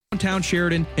downtown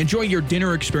Sheridan. Enjoy your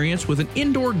dinner experience with an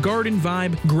indoor garden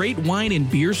vibe, great wine and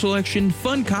beer selection,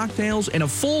 fun cocktails, and a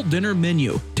full dinner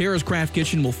menu. Tara's Craft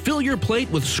Kitchen will fill your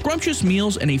plate with scrumptious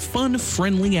meals and a fun,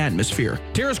 friendly atmosphere.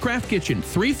 Tara's Craft Kitchen,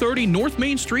 330 North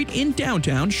Main Street in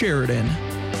downtown Sheridan.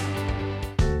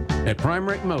 At Prime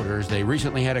Rate Motors, they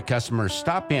recently had a customer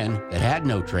stop in that had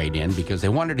no trade-in because they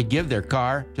wanted to give their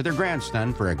car to their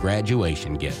grandson for a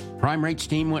graduation gift. Prime Rate's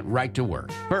team went right to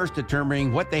work, first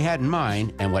determining what they had in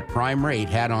mind and what Prime Rate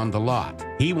had on the lot.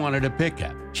 He wanted a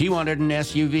pickup. She wanted an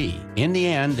SUV. In the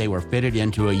end, they were fitted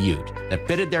into a ute that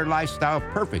fitted their lifestyle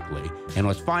perfectly and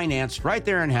was financed right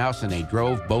there in-house, and they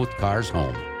drove both cars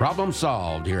home. Problem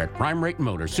solved here at Prime Rate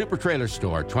Motors Super Trailer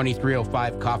Store,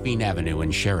 2305 Coffeen Avenue in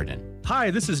Sheridan.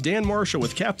 Hi, this is Dan Marshall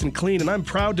with Captain Clean, and I'm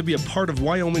proud to be a part of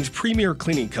Wyoming's premier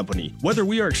cleaning company. Whether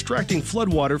we are extracting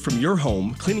floodwater from your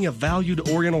home, cleaning a valued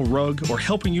oriental rug, or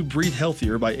helping you breathe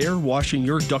healthier by air washing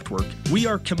your ductwork, we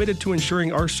are committed to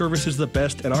ensuring our service is the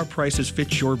best and our prices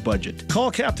fit your budget.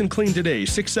 Call Captain Clean today,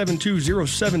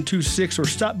 672-0726, or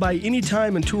stop by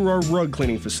anytime and tour our rug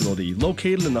cleaning facility,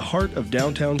 located in the heart of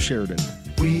downtown Sheridan.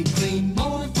 We clean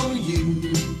more for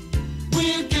you.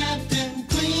 We're Captain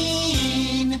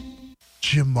Clean.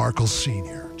 Jim Markle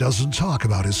Sr. doesn't talk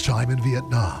about his time in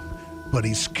Vietnam, but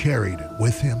he's carried it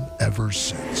with him ever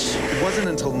since. It wasn't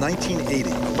until 1980,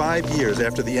 5 years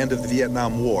after the end of the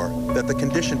Vietnam War, that the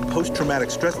condition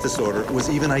post-traumatic stress disorder was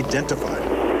even identified.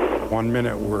 1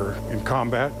 minute we're in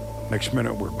combat, next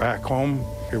minute we're back home.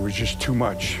 It was just too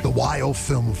much. The WYO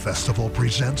Film Festival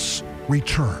presents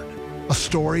Return, a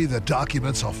story that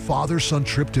documents a father-son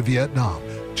trip to Vietnam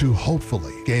to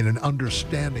hopefully gain an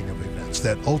understanding of events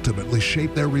that ultimately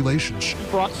shape their relationship.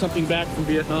 He brought something back from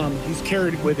Vietnam. He's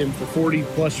carried it with him for 40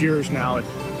 plus years now,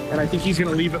 and I think he's going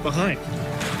to leave it behind.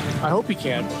 I hope he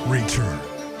can. Return,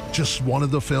 just one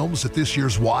of the films at this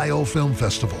year's WYO Film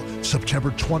Festival,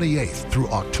 September 28th through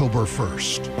October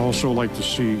 1st. I also like to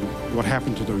see what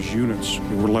happened to those units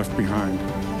that were left behind.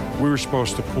 We were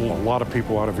supposed to pull a lot of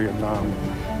people out of Vietnam,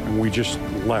 and we just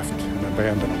left and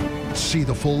abandoned them. See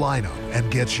the full lineup and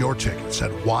get your tickets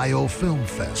at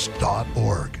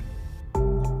wyofilmfest.org.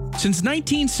 Since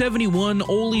 1971,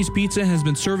 Ole's Pizza has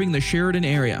been serving the Sheridan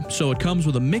area, so it comes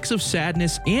with a mix of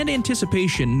sadness and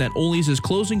anticipation that Ole's is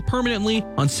closing permanently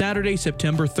on Saturday,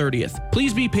 September 30th.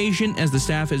 Please be patient as the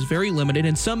staff is very limited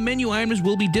and some menu items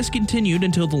will be discontinued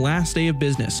until the last day of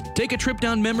business. Take a trip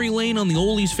down memory lane on the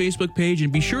Ole's Facebook page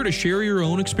and be sure to share your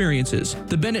own experiences.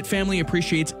 The Bennett family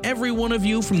appreciates every one of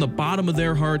you from the bottom of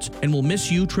their hearts and will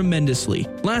miss you tremendously.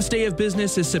 Last day of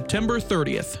business is September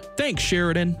 30th. Thanks,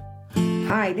 Sheridan.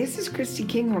 Hi, this is Christy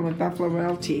Kinghorn with Buffalo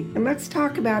Realty, and let's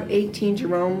talk about 18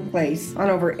 Jerome Place on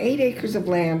over 8 acres of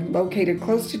land located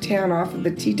close to town off of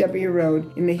the TW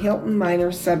Road in the Hilton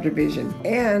Minor subdivision,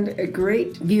 and a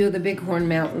great view of the Bighorn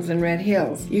Mountains and Red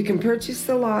Hills. You can purchase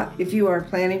the lot if you are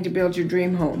planning to build your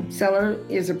dream home. Seller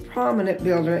is a prominent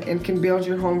builder and can build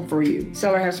your home for you.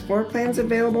 Seller has floor plans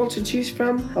available to choose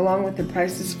from, along with the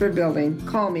prices for building.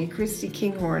 Call me, Christy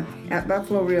Kinghorn, at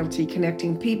Buffalo Realty,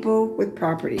 connecting people with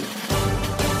property.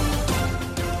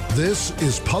 This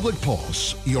is Public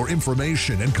Pulse, your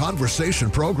information and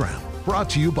conversation program, brought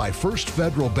to you by First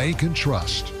Federal Bank and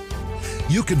Trust.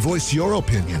 You can voice your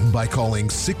opinion by calling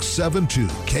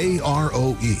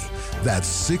 672-KROE.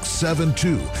 That's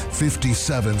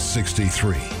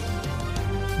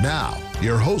 672-5763. Now,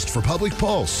 your host for Public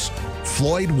Pulse,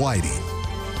 Floyd Whiting.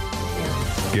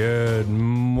 Good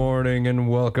morning and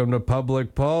welcome to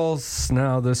Public Pulse.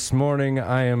 Now, this morning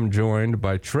I am joined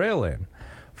by Trail-In,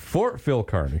 Fort Phil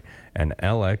Kearny, and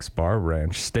LX Bar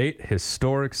Ranch State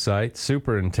Historic Site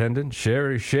Superintendent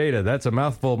Sherry Shada. That's a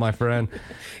mouthful, my friend.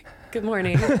 Good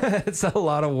morning. It's a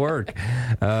lot of work.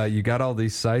 You got all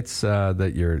these sites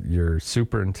that you're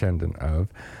superintendent of.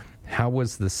 How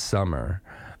was the summer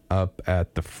up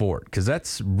at the fort? Because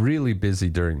that's really busy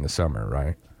during the summer,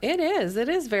 right? It is. It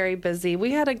is very busy.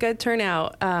 We had a good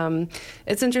turnout.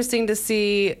 It's interesting to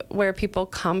see where people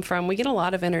come from. We get a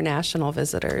lot of international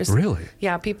visitors. Really?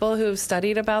 Yeah, people who've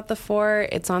studied about the fort.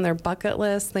 It's on their bucket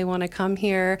list. They want to come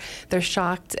here. They're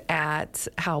shocked at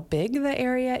how big the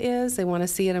area is. They want to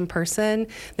see it in person.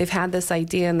 They've had this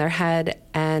idea in their head,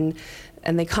 and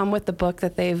they come with the book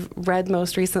that they've read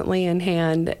most recently in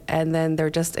hand, and then they're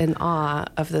just in awe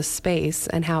of the space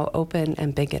and how open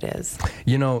and big it is.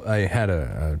 You know, I had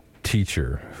a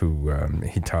teacher who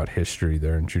he taught history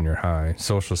there in junior high,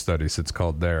 social studies it's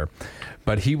called there,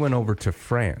 but he went over to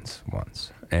France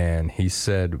once, and he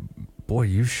said, boy,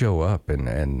 you show up,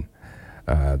 and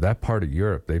that part of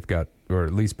Europe, they've got, or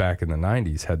at least back in the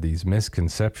 90s, had these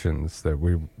misconceptions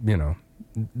that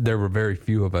there were very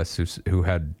few of us who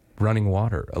had running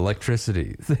water,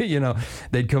 electricity.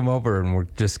 They'd come over and were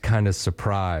just kind of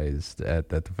surprised at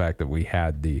the fact that we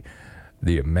had the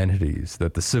amenities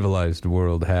that the civilized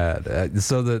world had.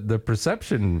 So the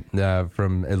perception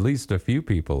from at least a few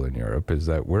people in Europe is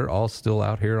that we're all still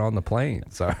out here on the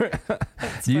plains.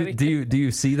 Do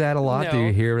you see that a lot? No. Do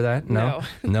you hear that? No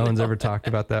No. One's ever talked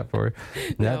about that for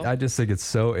you? No. I just think it's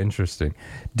so interesting.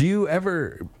 Do you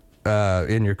ever,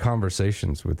 in your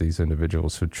conversations with these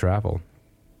individuals who travel,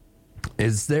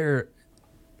 is there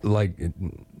like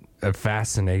a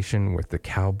fascination with the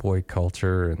cowboy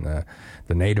culture and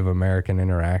the Native American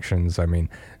interactions? I mean,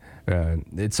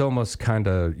 it's almost kind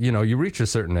of, you reach a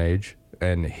certain age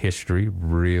and history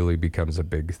really becomes a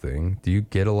big thing. Do you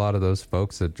get a lot of those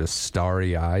folks that just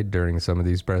starry-eyed during some of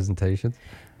these presentations?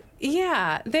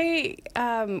 Yeah, they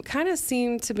kind of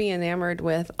seem to be enamored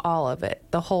with all of it,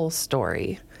 the whole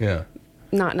story. Yeah.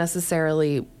 Not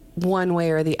necessarily one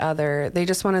way or the other. They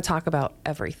just want to talk about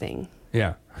everything.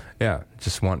 Yeah.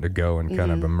 Just wanting to go and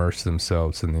kind of immerse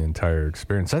themselves in the entire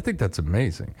experience. I think that's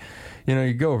amazing.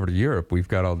 You go over to Europe, we've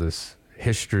got all this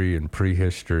history and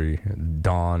prehistory,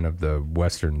 dawn of the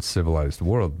Western civilized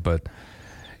world. But,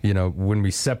 when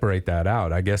we separate that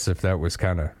out, I guess if that was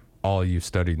kind of all you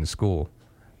studied in school,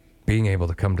 being able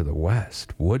to come to the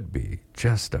West would be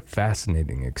just a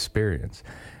fascinating experience.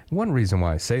 One reason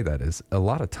why I say that is a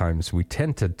lot of times we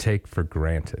tend to take for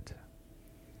granted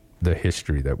the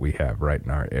history that we have right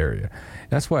in our area.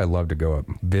 That's why I love to go up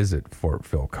and visit Fort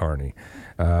Phil Kearny.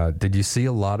 Did you see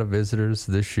a lot of visitors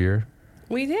this year?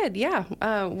 We did,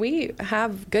 yeah. We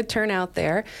have good turnout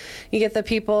there. You get the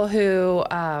people who,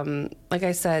 like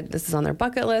I said, this is on their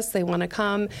bucket list. They want to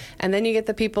come. And then you get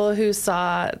the people who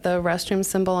saw the restroom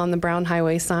symbol on the brown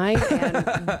highway sign.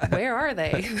 And where are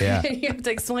they? Yeah. You have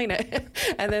to explain it.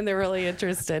 And then they're really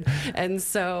interested. And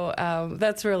so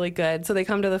that's really good. So they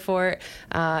come to the fort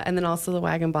and then also the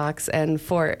wagon box and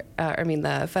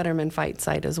the Fetterman Fight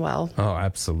site as well. Oh,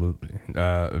 absolutely.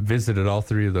 Visited all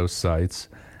three of those sites.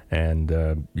 And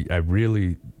I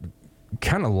really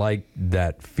kind of like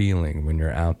that feeling when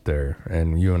you're out there,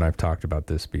 and you and I've talked about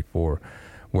this before,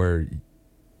 where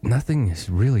nothing has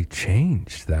really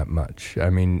changed that much. I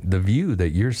mean, the view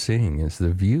that you're seeing is the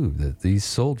view that these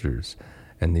soldiers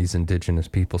and these indigenous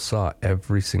people saw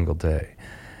every single day.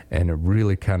 And it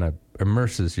really kind of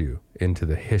immerses you into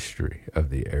the history of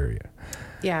the area.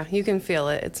 Yeah, you can feel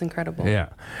it. It's incredible. Yeah.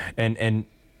 And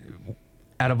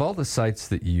out of all the sites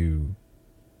that you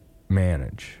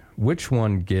manage, which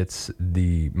one gets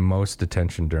the most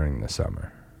attention during the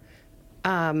summer?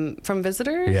 From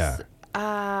visitors? Yeah.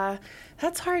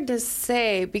 That's hard to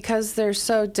say because they're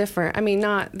so different. I mean,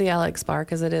 not the Alex Bar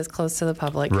because it is close to the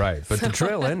public. Right, but the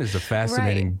trail end is a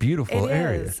fascinating, right. beautiful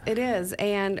area. It is.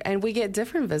 And we get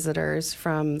different visitors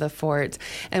from the fort.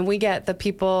 And we get the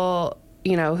people,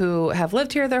 who have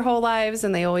lived here their whole lives,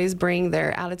 and they always bring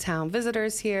their out-of-town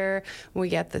visitors here. We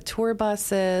get the tour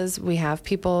buses. We have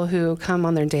people who come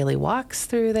on their daily walks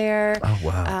through there. Oh,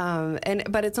 wow.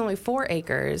 But it's only 4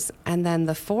 acres, and then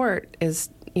the fort is,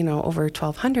 over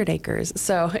 1,200 acres.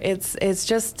 So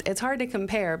it's hard to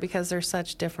compare because they're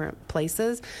such different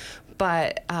places.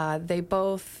 But they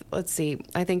both, I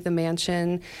think the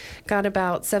mansion got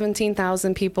about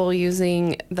 17,000 people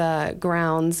using the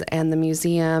grounds and the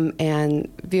museum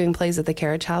and viewing plays at the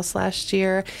Carriage House last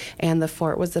year. And the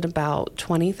fort was at about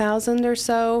 20,000 or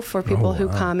so for people who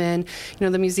come in.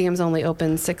 The museum's only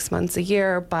open 6 months a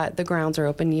year, but the grounds are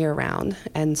open year round.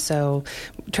 And so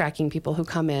tracking people who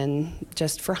come in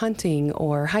just for hunting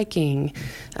or hiking,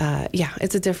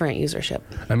 it's a different usership.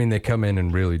 I mean, they come in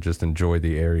and really just enjoy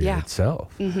the area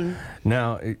itself. Mm-hmm.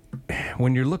 Now,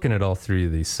 when you're looking at all three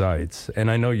of these sites,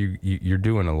 and I know you're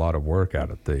doing a lot of work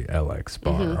out at the LX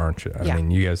Bar, aren't you? I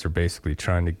mean, you guys are basically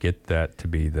trying to get that to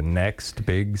be the next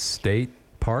big state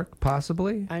park,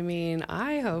 possibly? I mean,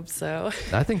 I hope so.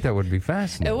 I think that would be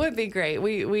fascinating. It would be great.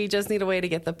 We just need a way to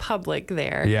get the public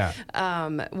there. Yeah.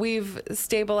 We've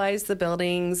stabilized the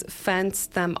buildings,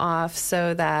 fenced them off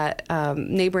so that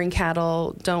neighboring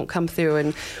cattle don't come through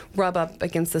and rub up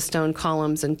against the stone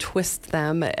columns and twist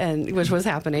them, which was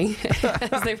happening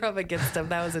as they rub against them.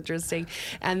 That was interesting.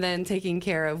 And then taking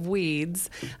care of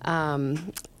weeds.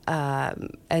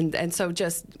 And so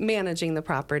just managing the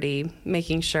property,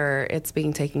 making sure it's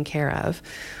being taken care of.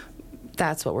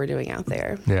 that's what we're doing out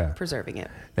there, preserving it.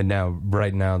 And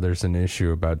right now, there's an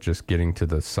issue about just getting to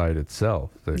the site itself.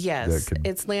 Yes,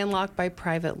 it's landlocked by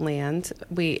private land.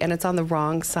 And it's on the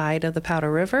wrong side of the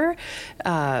Powder River.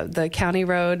 The county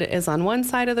road is on one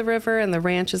side of the river, and the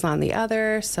ranch is on the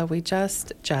other. So we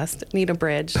just need a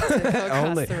bridge to go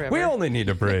across the river. We only need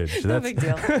a bridge. No big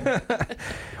deal.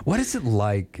 What is it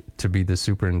like to be the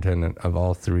superintendent of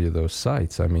all three of those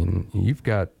sites? I mean, you've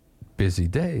got busy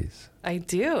days. I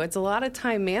do. It's a lot of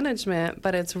time management,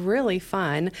 but it's really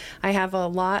fun. I have a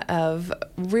lot of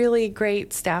really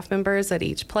great staff members at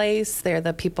each place. They're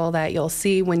the people that you'll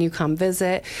see when you come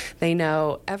visit. They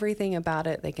know everything about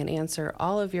it. They can answer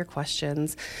all of your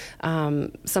questions.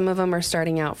 Some of them are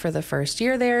starting out for the first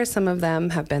year there. Some of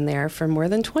them have been there for more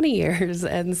than 20 years.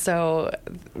 And so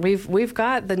we've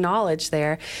got the knowledge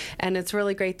there. And it's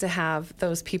really great to have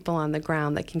those people on the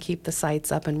ground that can keep the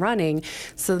sites up and running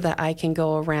so that I can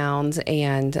go around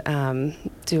and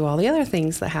do all the other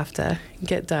things that have to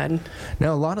get done.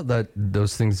 Now, a lot of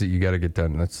those things that you got to get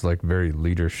done, that's like very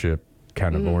leadership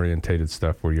kind of orientated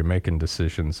stuff where you're making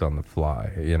decisions on the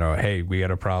fly. You know, hey, we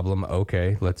had a problem.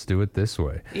 Okay, let's do it this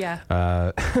way. Yeah.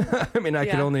 I mean, I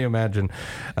can only imagine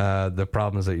the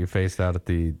problems that you faced out at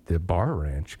the bar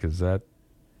ranch, because that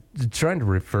trying to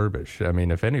refurbish. I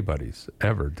mean, if anybody's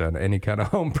ever done any kind of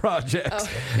home projects,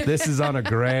 this is on a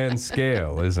grand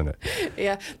scale, isn't it?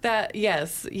 Yeah,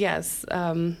 yes.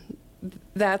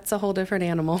 That's a whole different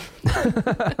animal.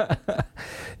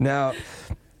 Now,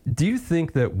 do you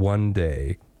think that one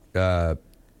day,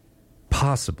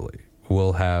 possibly,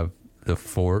 we'll have the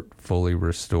fort fully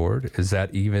restored? Is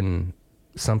that even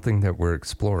something that we're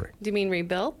exploring? Do you mean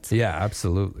rebuilt? Yeah,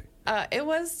 absolutely. It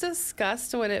was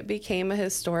discussed when it became a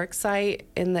historic site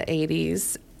in the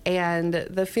 80s, and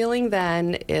the feeling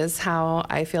then is how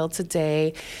I feel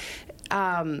today.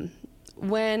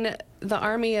 When the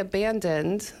Army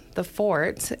abandoned the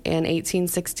fort in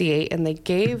 1868 and they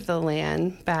gave the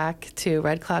land back to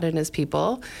Red Cloud and his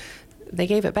people, they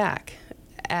gave it back,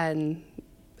 and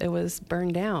it was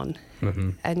burned down.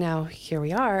 Mm-hmm. And now here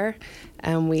we are,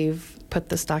 and we've put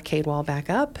the stockade wall back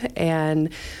up, and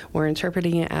we're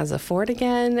interpreting it as a fort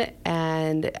again.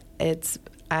 And it's,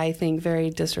 I think,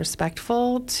 very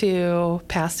disrespectful to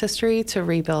past history to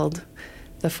rebuild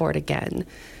the fort again.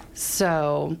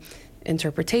 So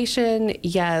interpretation,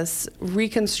 yes.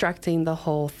 Reconstructing the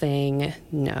whole thing,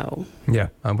 no. Yeah,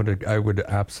 I would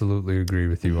absolutely agree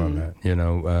with you on that. You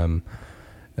know,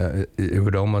 it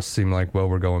would almost seem like, well,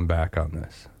 we're going back on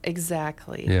this.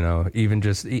 Exactly. You know, even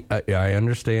just, I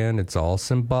understand it's all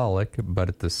symbolic, but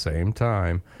at the same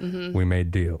time, we made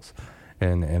deals.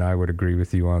 And I would agree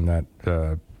with you on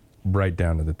that right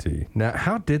down to the T. Now,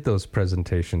 how did those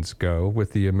presentations go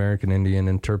with the American Indian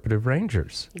Interpretive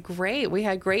Rangers? Great. We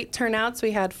had great turnouts.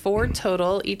 We had 4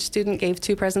 total. Each student gave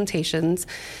 2 presentations.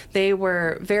 They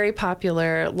were very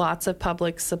popular, lots of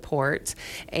public support,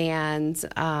 and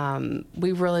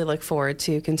we really look forward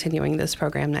to continuing this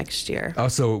program next year. Oh,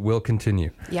 so it will continue?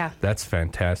 Yeah. That's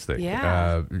fantastic.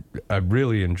 Yeah. I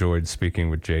really enjoyed speaking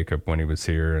with Jacob when he was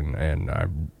here, and I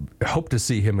hope to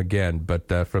see him again,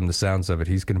 but from the sounds of it,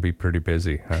 he's going to be pretty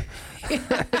busy.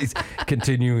 He's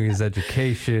continuing his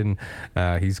education.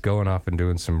 He's going off and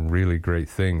doing some really great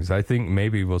things. I think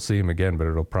maybe we'll see him again, but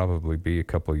it'll probably be a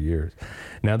couple of years.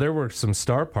 Now, there were some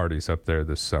star parties up there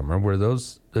this summer. Were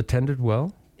those attended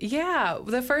well? Yeah,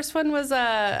 the first one was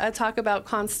a talk about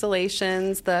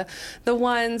constellations, the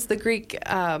Greek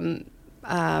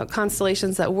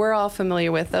constellations that we're all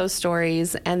familiar with, those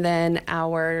stories. And then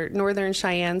our Northern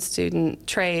Cheyenne student,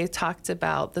 Trey, talked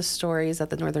about the stories that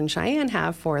the Northern Cheyenne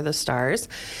have for the stars.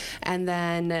 And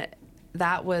then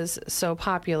that was so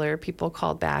popular, people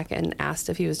called back and asked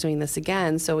if he was doing this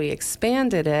again. So we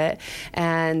expanded it,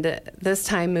 and this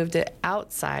time moved it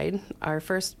outside. Our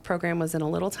first program was in a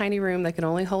little tiny room that could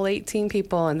only hold 18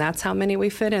 people, and that's how many we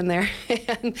fit in there.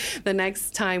 And the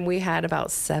next time we had about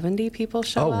 70 people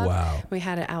show up. Oh, wow. We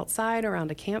had it outside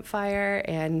around a campfire,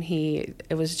 and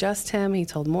it was just him. He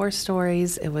told more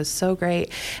stories. It was so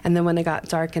great. And then when it got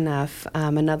dark enough,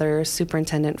 another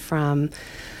superintendent from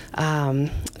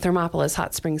Thermopolis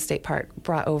Hot Springs State Park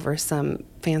brought over some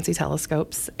fancy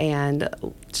telescopes and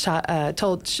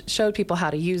showed people how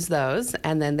to use those,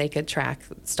 and then they could track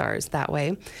stars that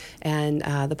way. And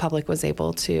the public was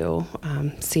able to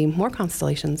see more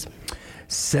constellations.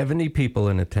 70 people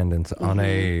in attendance on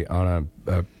a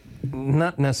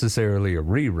not necessarily a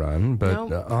rerun, but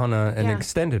on an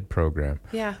extended program.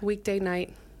 Yeah, weekday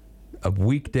night. A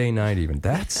weekday night even.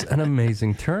 That's an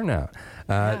amazing turnout.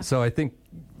 So I think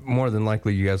more than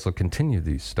likely you guys will continue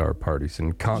these star parties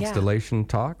and constellation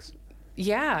talks.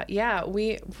 Yeah.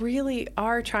 We really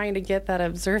are trying to get that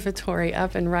observatory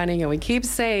up and running, and we keep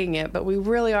saying it, but we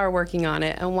really are working on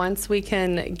it. And once we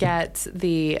can get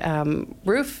the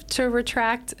roof to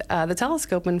retract, the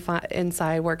telescope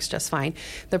inside works just fine.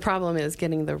 The problem is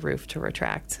getting the roof to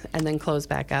retract and then close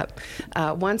back up.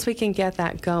 Once we can get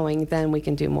that going, then we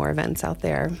can do more events out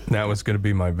there. That was going to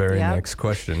be my very next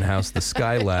question. How's the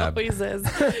Sky Lab? It always is.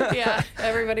 Yeah,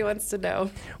 everybody wants to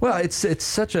know. Well, it's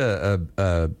such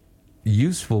a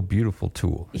useful, beautiful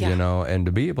tool, you know, and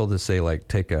to be able to say, like,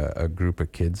 take a group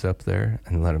of kids up there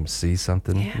and let them see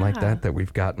something like that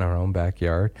we've got in our own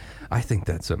backyard, I think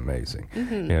that's amazing.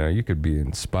 Mm-hmm. You know, you could be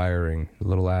inspiring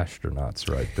little astronauts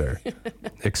right there.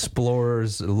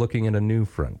 Explorers looking at a new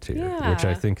frontier, which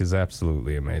I think is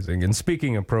absolutely amazing. And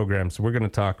speaking of programs, we're going to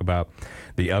talk about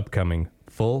the upcoming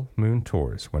Full Moon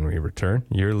Tours when we return.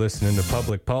 You're listening to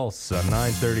Public Pulse on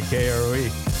 930 KROE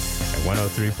at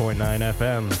 103.9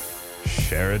 FM.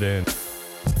 Sheridan. First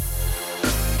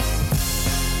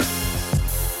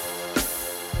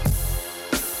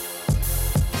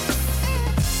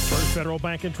Federal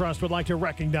Bank and Trust would like to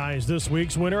recognize this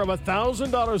week's winner of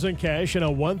 $1,000 in cash and a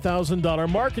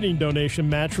 $1,000 marketing donation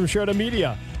match from Sheridan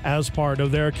Media. As part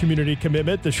of their community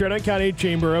commitment, the Sheridan County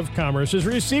Chamber of Commerce is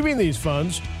receiving these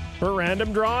funds for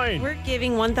random drawing. We're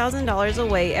giving $1,000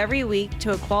 away every week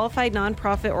to a qualified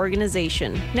nonprofit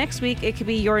organization. Next week, it could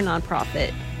be your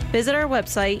nonprofit. Visit our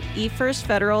website,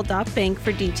 efirstfederal.bank,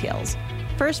 for details.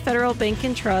 First Federal Bank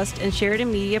and Trust and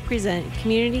Sheridan Media present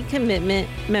Community Commitment,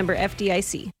 member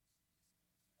FDIC.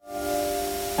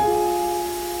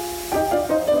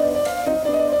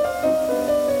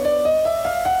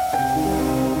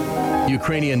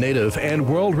 Ukrainian native and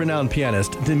world-renowned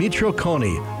pianist Dmytro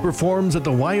Kearny performs at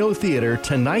the WYO Theater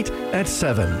tonight at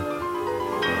 7.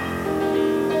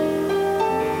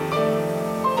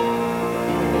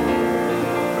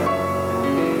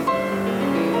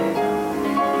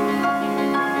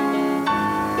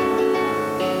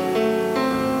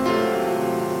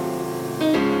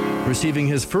 Receiving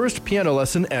his first piano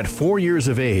lesson at 4 years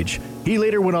of age, he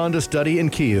later went on to study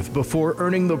in Kyiv before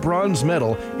earning the bronze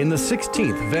medal in the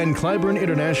 16th Van Cliburn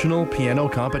International Piano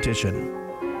Competition.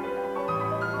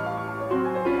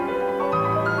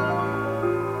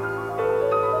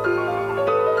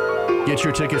 Get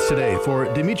your tickets today for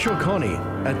Dmytro Kearny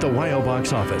at the WYO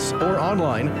box office or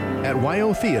online at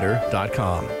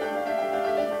wyotheater.com.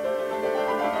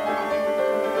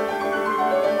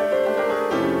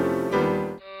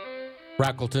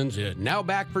 Frackleton's is now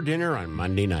back for dinner on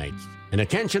Monday nights. And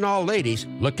attention all ladies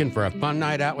looking for a fun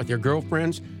night out with your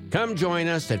girlfriends, come join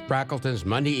us at Frackleton's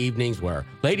Monday evenings, where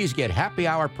ladies get happy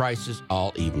hour prices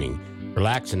all evening.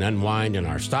 Relax and unwind in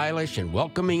our stylish and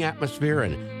welcoming atmosphere,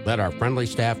 and let our friendly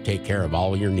staff take care of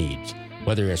all your needs.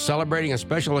 Whether you're celebrating a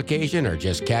special occasion or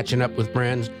just catching up with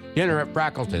friends, dinner at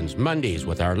Frackleton's Mondays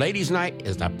with our ladies' night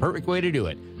is the perfect way to do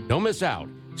it. Don't miss out.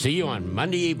 See you on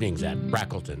Monday evenings at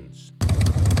Frackleton's.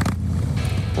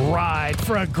 Ride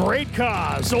for a great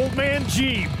cause. Old Man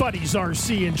G, Buddies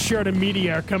RC, and Sheridan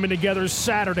Media are coming together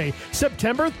Saturday,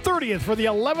 September 30th for the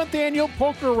 11th annual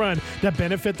poker run that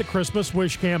benefit the Christmas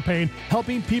Wish campaign,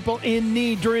 helping people in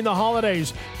need during the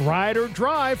holidays. Ride or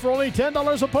drive for only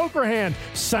 $10 a poker hand.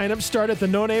 Sign-ups start at the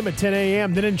No Name at 10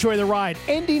 a.m., then enjoy the ride,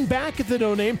 ending back at the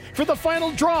No Name for the final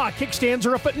draw. Kickstands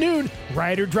are up at noon.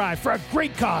 Ride or drive for a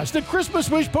great cause. The Christmas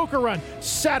Wish poker run,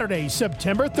 Saturday,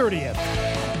 September 30th.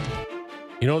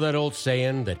 You know that old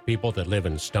saying that people that live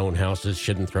in stone houses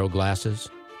shouldn't throw glasses?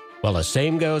 Well, the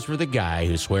same goes for the guy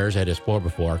who swears at his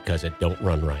 4x4 because it don't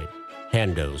run right.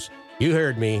 Hando's. You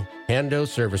heard me.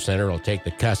 Hando's Service Center will take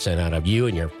the cussing out of you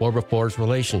and your 4x4's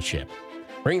relationship.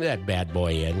 Bring that bad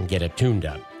boy in and get it tuned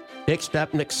up, fixed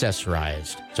up and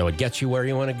accessorized, so it gets you where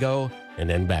you want to go and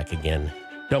then back again.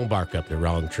 Don't bark up the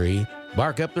wrong tree.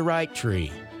 Bark up the right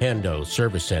tree. Hando's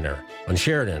Service Center on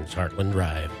Sheridan's Heartland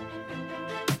Drive.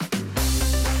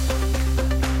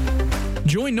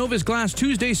 Join Novus Glass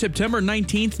Tuesday, September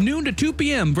 19th, noon to 2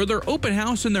 p.m. for their open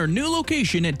house in their new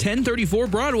location at 1034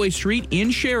 Broadway Street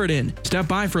in Sheridan. Stop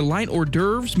by for light hors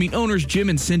d'oeuvres, meet owners Jim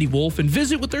and Cindy Wolf, and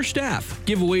visit with their staff.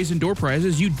 Giveaways and door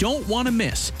prizes you don't want to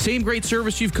miss. Same great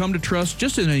service you've come to trust,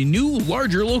 just in a new,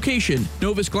 larger location.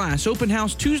 Novus Glass open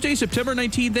house Tuesday, September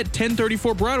 19th at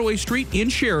 1034 Broadway Street in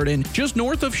Sheridan, just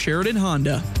north of Sheridan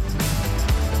Honda.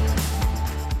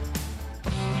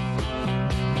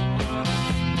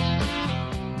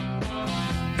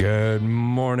 Good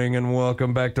morning and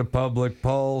welcome back to Public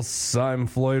Pulse. I'm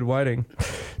Floyd Whiting.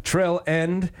 Trail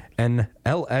End and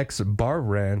LX Bar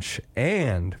Ranch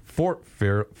and Fort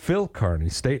Phil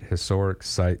Kearny State Historic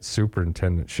Site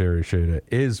Superintendent Sherry Shada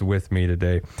is with me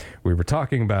today. We were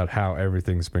talking about how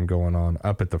everything's been going on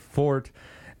up at the fort,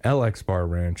 LX Bar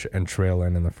Ranch, and Trail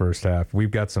End in the first half.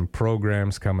 We've got some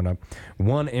programs coming up.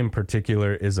 One in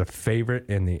particular is a favorite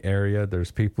in the area. There's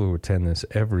people who attend this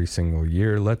every single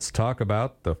year. Let's talk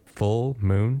about the Full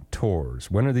Moon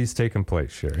Tours. When are these taking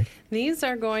place, Sherry? These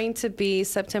are going to be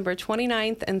September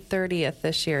 29th and 30th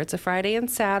this year. It's a Friday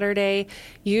and Saturday.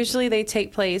 Usually they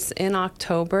take place in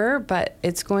October, but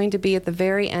it's going to be at the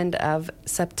very end of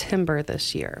September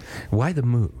this year. Why the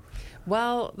move?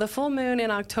 Well, the full moon in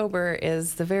October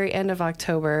is the very end of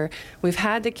October. We've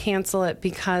had to cancel it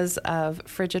because of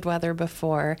frigid weather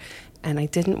before, and I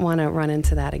didn't want to run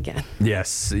into that again.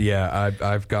 Yes, yeah.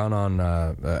 I've gone on,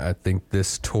 I think,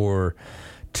 this tour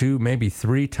 2, maybe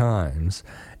 3 times.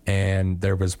 And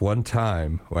there was one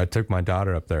time where I took my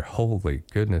daughter up there. Holy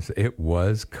goodness, it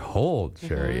was cold,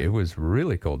 Sherry. Mm-hmm. It was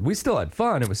really cold. We still had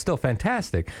fun. It was still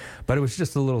fantastic, but it was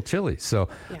just a little chilly. So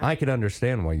I could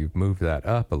understand why you've moved that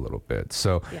up a little bit.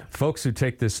 So folks who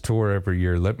take this tour every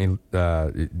year, let me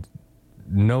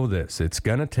know this. It's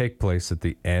going to take place at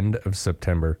the end of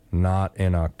September, not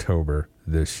in October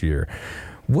this year.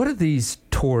 What do these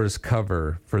tours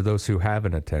cover for those who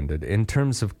haven't attended in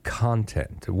terms of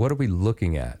content? What are we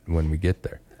looking at when we get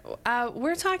there?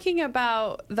 We're talking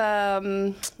about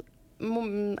the,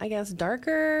 I guess,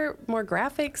 darker, more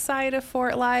graphic side of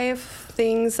fort life,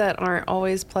 things that aren't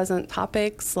always pleasant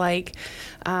topics like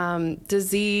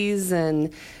disease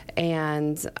and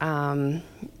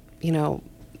you know,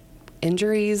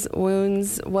 injuries,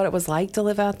 wounds, what it was like to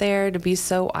live out there, to be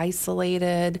so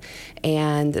isolated,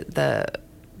 and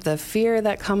the fear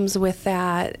that comes with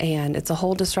that. And it's a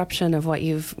whole disruption of what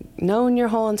you've known your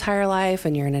whole entire life,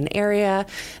 and you're in an area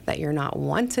that you're not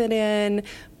wanted in.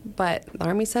 But the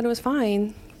Army said it was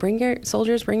fine. Bring your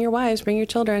soldiers, bring your wives, bring your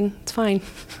children. It's fine.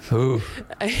 Ooh.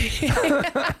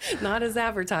 Not as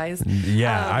advertised.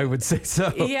 Yeah, I would say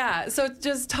so. Yeah, so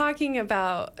just talking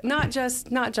about not just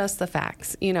the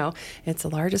facts. You know, it's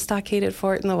the largest stockaded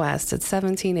fort in the West. It's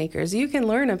 17 acres. You can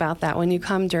learn about that when you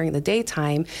come during the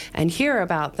daytime and hear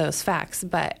about those facts.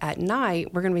 But at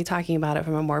night, we're going to be talking about it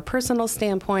from a more personal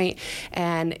standpoint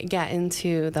and get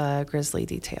into the grisly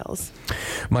details.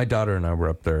 My daughter and I were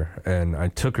up there, and I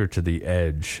took her to the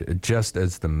edge just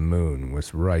as the moon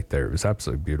was right there. It was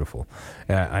absolutely beautiful.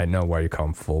 I know why you call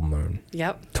them full moon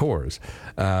tours.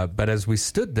 But as we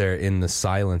stood there in the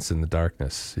silence and the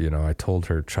darkness, you know, I told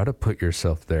her, try to put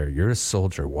yourself there. You're a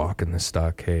soldier walking the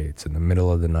stockades in the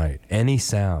middle of the night. Any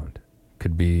sound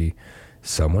could be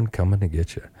someone coming to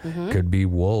get you. Mm-hmm. Could be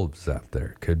wolves out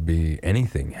there. Could be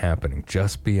anything happening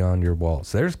just beyond your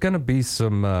walls. There's going to be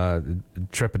some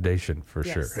trepidation for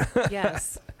sure.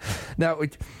 Yes. Now,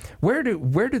 where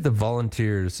do the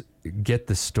volunteers get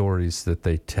the stories that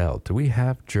they tell? Do we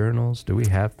have journals? Do we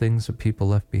have things that people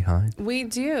left behind? We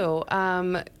do.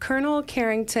 Colonel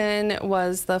Carrington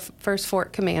was the first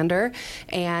fort commander,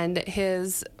 and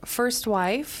his first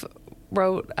wife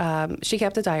wrote, she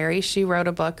kept a diary. She wrote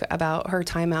a book about her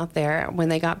time out there when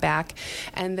they got back.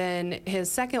 And then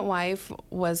his second wife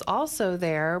was also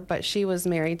there, but she was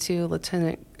married to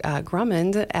Lieutenant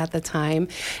Grummond at the time.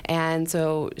 And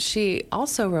so she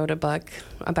also wrote a book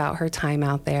about her time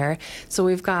out there. So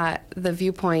we've got the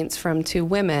viewpoints from 2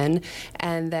 women,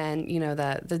 and then, you know,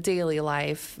 the daily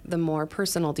life, the more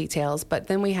personal details. But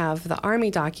then we have the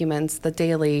Army documents, the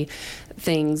daily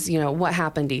things, you know, what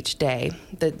happened each day,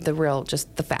 the real,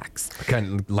 just the facts.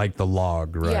 Kind of like the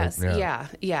log, right? Yes,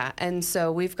 yeah. And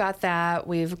so we've got that.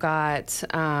 We've got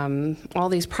all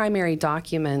these primary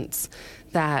documents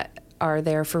that are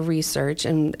there for research,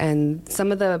 and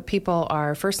some of the people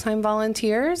are first-time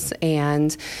volunteers,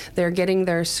 and they're getting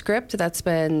their script that's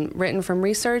been written from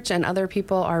research, and other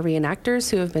people are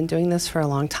reenactors who have been doing this for a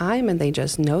long time, and they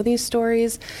just know these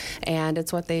stories, and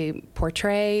it's what they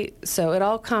portray. So it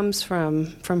all comes from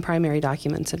primary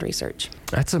documents and research.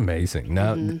 That's amazing.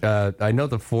 Now, I know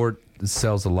the fort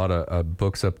sells a lot of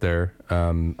books up there.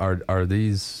 Are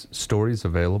these stories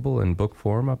available in book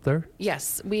form up there?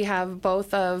 Yes, we have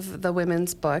both of the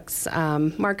women's books.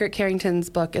 Margaret Carrington's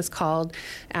book is called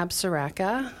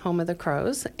Absaraka, Home of the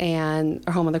Crows, and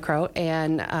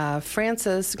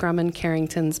Frances Grummond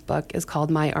Carrington's book is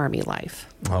called My Army Life.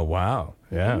 Oh, wow.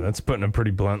 Yeah, that's putting it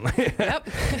pretty bluntly. Yep.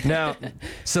 Now,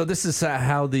 so this is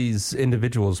how these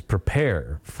individuals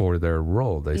prepare for their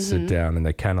role. They sit down and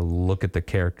they kind of look at the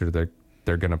character they're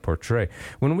they're going to portray.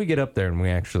 When we get up there and we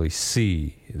actually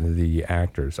see the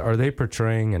actors, are they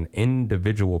portraying an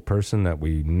individual person that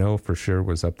we know for sure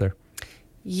was up there?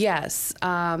 Yes.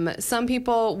 Some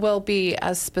people will be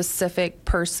a specific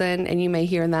person, and you may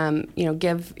hear them,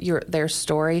 give their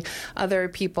story. Other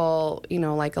people,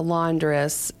 like a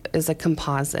laundress is a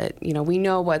composite. We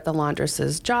know what the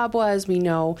laundress's job was. We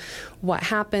know what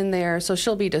happened there. So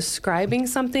she'll be describing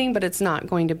something, but it's not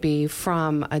going to be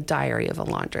from a diary of a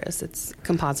laundress. It's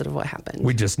composite of what happened.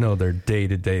 We just know their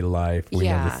day-to-day life. We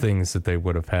know the things that they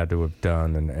would have had to have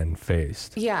done and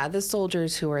faced. Yeah, the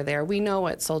soldiers who are there. We know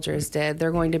what soldiers did.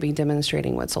 They're going to be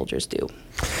demonstrating what soldiers do.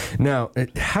 Now,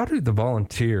 how do the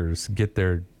volunteers get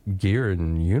their gear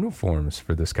and uniforms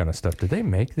for this kind of stuff? Do they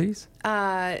make these?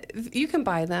 You can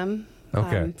buy them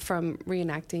from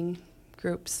reenacting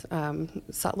groups,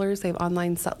 sutlers. They have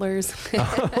online sutlers.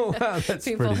 Oh, wow, that's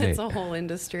People, pretty neat. It's a whole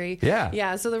industry.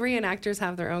 Yeah. So the reenactors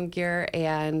have their own gear,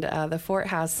 and the fort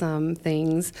has some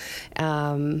things.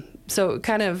 So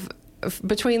kind of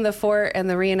between the fort and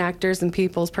the reenactors and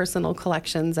people's personal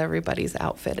collections, everybody's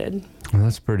outfitted. Well,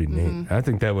 that's pretty neat. I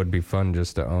think that would be fun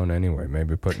just to own anyway.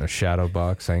 Maybe putting a shadow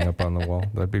box hang up on the wall.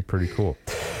 That'd be pretty cool.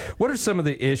 What are some of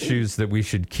the issues that we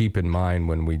should keep in mind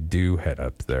when we do head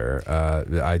up there?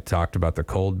 I talked about the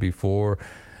cold before.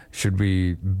 Should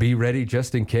we be ready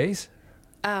just in case?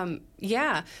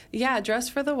 Yeah. Dress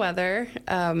for the weather.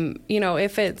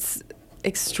 If it's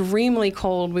extremely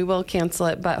cold, we will cancel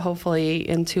it, but hopefully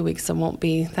in 2 weeks it won't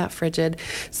be that frigid.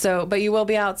 But you will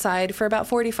be outside for about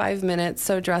 45 minutes,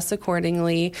 so dress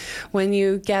accordingly. When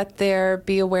you get there,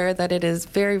 be aware that it is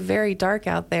very, very dark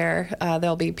out there.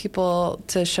 There'll be people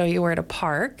to show you where to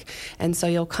park, and so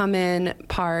you'll come in,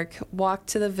 park, walk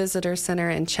to the visitor center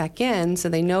and check in so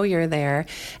they know you're there,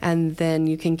 and then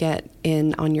you can get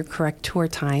in on your correct tour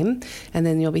time, and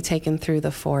then you'll be taken through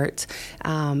the fort.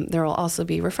 There will also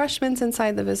be refreshments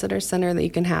inside the visitor center that you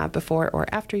can have before or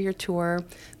after your tour.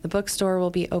 The bookstore will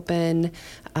be open,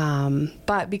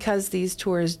 but because these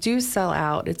tours do sell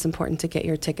out, it's important to get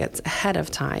your tickets ahead of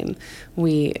time.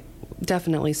 We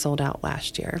definitely sold out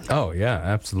last year. Oh, yeah,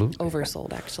 absolutely.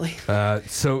 Oversold, actually.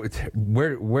 So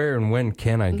where and when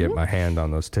can I get my hand on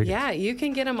those tickets? Yeah, you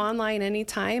can get them online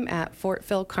anytime at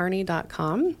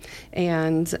fortphilkearny.com,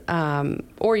 and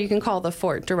or you can call the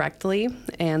fort directly,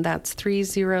 and that's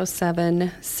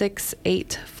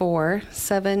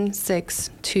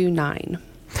 307-684-7629.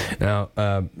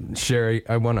 Now, Sherry,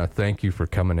 I want to thank you for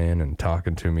coming in and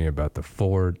talking to me about the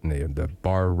fort and the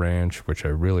bar ranch, which I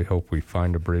really hope we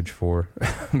find a bridge for.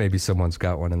 Maybe someone's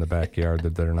got one in the backyard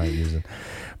that they're not using.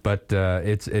 But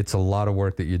it's a lot of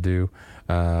work that you do.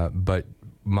 But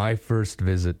my first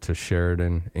visit to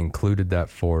Sheridan included that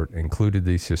fort, included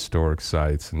these historic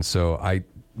sites, and so I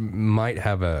might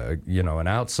have an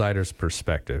outsider's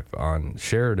perspective on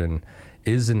Sheridan.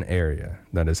 Is an area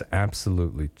that is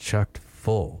absolutely chocked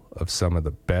full of some of the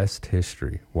best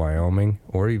history Wyoming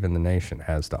or even the nation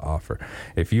has to offer.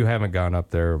 If you haven't gone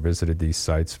up there or visited these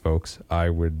sites, folks,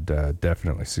 I would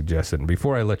definitely suggest it. And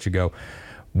before I let you go,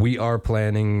 we are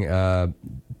planning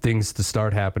things to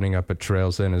start happening up at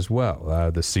Trails End as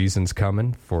well. The season's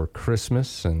coming for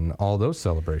Christmas and all those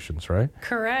celebrations, right?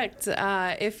 Correct.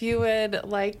 If you would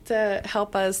like to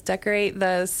help us decorate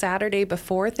the Saturday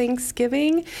before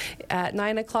Thanksgiving at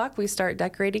 9 o'clock, we start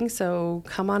decorating. So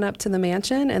come on up to the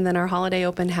mansion. And then our holiday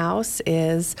open house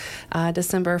is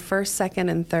December 1st,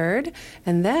 2nd, and 3rd.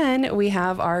 And then we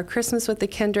have our Christmas with the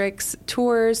Kendricks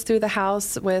tours through the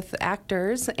house with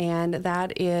actors. And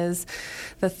that is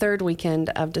the third weekend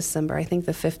of December, I think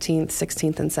the 15th,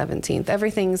 16th, and 17th.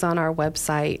 Everything's on our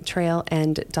website,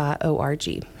 trailend.org.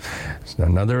 It's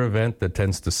another event that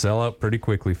tends to sell out pretty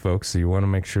quickly, folks, so you want to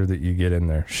make sure that you get in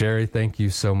there. Sherry, thank you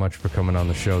so much for coming on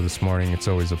the show this morning. It's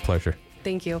always a pleasure.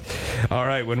 Thank you. All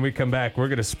right, when we come back, we're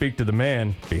going to speak to the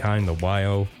man behind the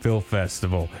WYO Film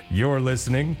Festival. You're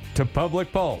listening to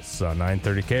Public Pulse on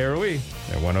 930 KROE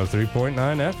and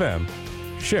 103.9 FM,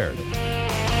 Sheridan.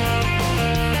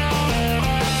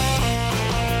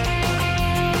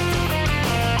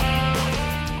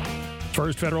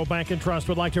 First Federal Bank and Trust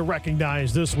would like to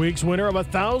recognize this week's winner of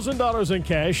 $1,000 in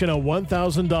cash and a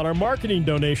 $1,000 marketing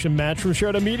donation match from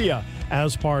Sheridan Media.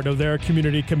 As part of their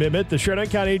community commitment, the Sheridan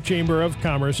County Chamber of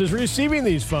Commerce is receiving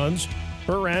these funds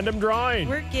for random drawing.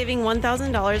 We're giving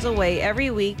 $1,000 away every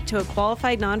week to a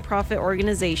qualified nonprofit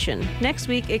organization. Next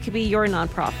week, it could be your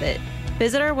nonprofit.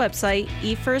 Visit our website,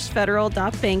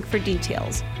 efirstfederal.bank, for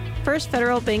details. First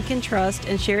Federal Bank and Trust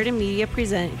and Sheridan Media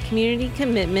present Community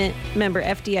Commitment, member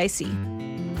FDIC.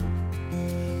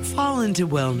 Fall into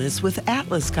wellness with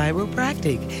Atlas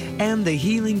Chiropractic and the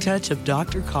healing touch of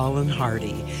Dr. Colin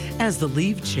Hardy. As the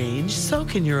leaves change, so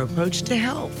can your approach to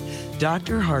health.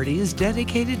 Dr. Hardy is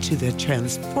dedicated to the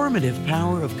transformative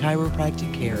power of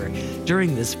chiropractic care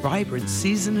during this vibrant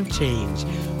season of change.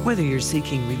 Whether you're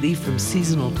seeking relief from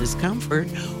seasonal discomfort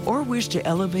or wish to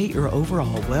elevate your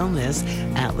overall wellness,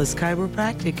 Atlas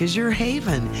Chiropractic is your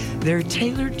haven. Their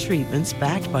tailored treatments,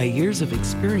 backed by years of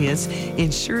experience,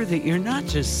 ensure that you're not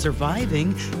just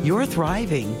surviving, you're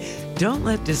thriving. Don't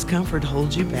let discomfort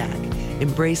hold you back.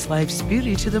 Embrace life's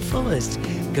beauty to the fullest.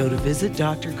 Go to visit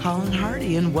Dr. Colin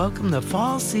Hardy and welcome the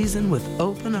fall season with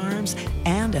open arms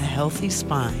and a healthy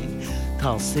spine.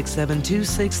 Call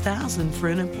 672-6000 for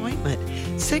an appointment.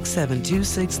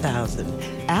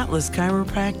 672-6000. Atlas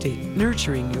Chiropractic,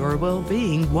 nurturing your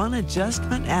well-being one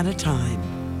adjustment at a time.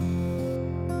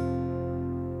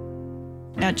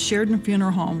 At Sheridan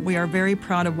Funeral Home, we are very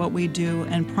proud of what we do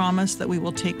and promise that we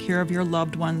will take care of your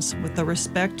loved ones with the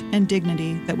respect and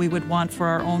dignity that we would want for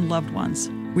our own loved ones.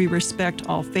 We respect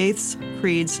all faiths,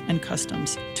 creeds, and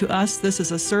customs. To us, this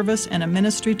is a service and a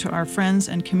ministry to our friends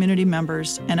and community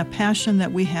members, and a passion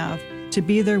that we have to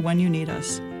be there when you need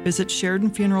us. Visit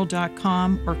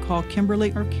SheridanFuneral.com or call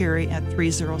Kimberly or Carrie at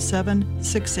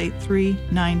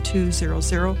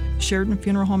 307-683-9200. Sheridan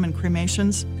Funeral Home and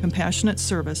Cremations, compassionate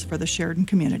service for the Sheridan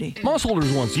community.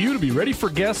 Mossholders wants you to be ready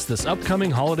for guests this upcoming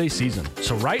holiday season.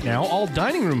 So right now, all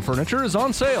dining room furniture is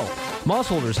on sale.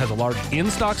 Mossholders has a large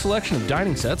in-stock selection of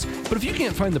dining sets, but if you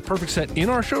can't find the perfect set in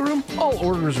our showroom, all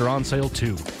orders are on sale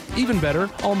too. Even better,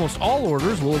 almost all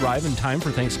orders will arrive in time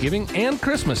for Thanksgiving and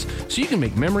Christmas, so you can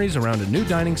make memories around a new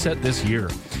dining set this year.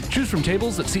 Choose from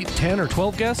tables that seat 10 or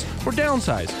 12 guests, or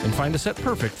downsize and find a set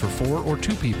perfect for 4 or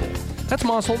 2 people. That's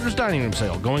Mossholders Dining Room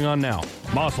Sale going on now.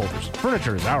 Mossholders,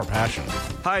 furniture is our passion.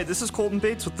 Hi, this is Colton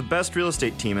Bates with the Best Real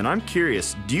Estate Team, and I'm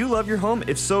curious, do you love your home?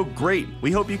 If so, great.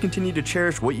 We hope you continue to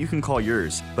cherish what you can call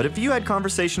yours. But if you had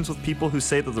conversations with people who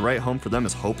say that the right home for them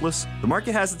is hopeless, the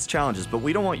market has its challenges, but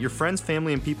we don't want your friends,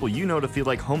 family, and people you know to feel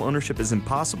like home ownership is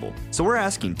impossible. So we're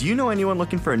asking, do you know anyone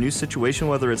looking for a new situation,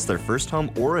 whether it's their first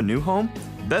home or a new home?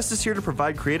 Best is here to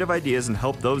provide creative ideas and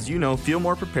help those you know feel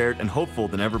more prepared and hopeful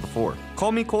than ever before.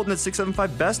 Call me, Colton, at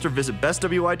 675-BEST or visit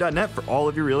bestwy.net for all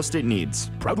of your real estate needs.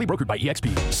 Proudly brokered by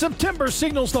EXP. September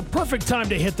signals the perfect time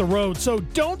to hit the road, so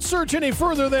don't search any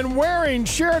further than Waring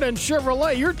Sheridan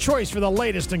Chevrolet, your choice for the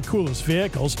latest and coolest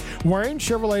vehicles. Waring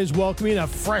Chevrolet is welcoming a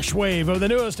fresh wave of the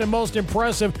newest and most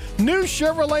impressive new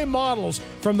Chevrolet models,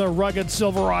 from the rugged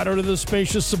Silverado to the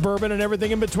spacious Suburban and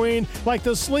everything in between, like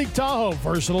the sleek Tahoe,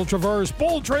 versatile Traverse,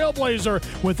 bold Trailblazer.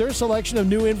 With their selection of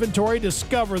new inventory,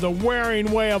 discover the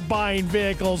Waring way of buying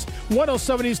vehicles.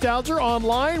 107 East Alger,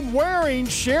 online,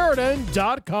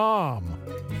 WaringSheridan.com.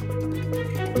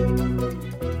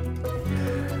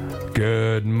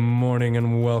 Good morning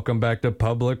and welcome back to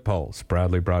Public Pulse,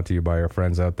 proudly brought to you by our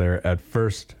friends out there at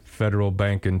First Federal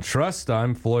Bank and Trust.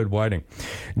 I'm Floyd Whiting.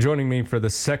 Joining me for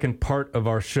the second part of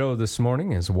our show this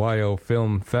morning is WYO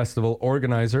Film Festival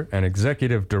organizer and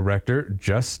executive director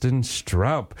Justin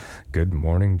Stroup. Good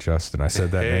morning, Justin. I said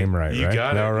that name right, you right?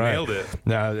 got it. All right. Nailed it.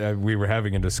 Now, we were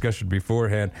having a discussion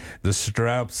beforehand. The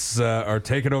Stroups are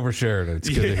taking over Sheridan. It's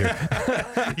good to hear.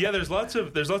 Yeah, there's lots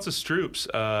of Stroups,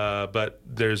 but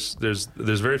there's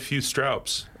very few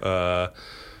Stroups. No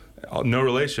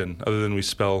relation, other than we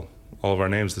spell all of our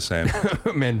names the same.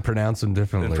 And pronounce them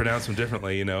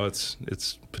differently. You know, it's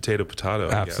potato,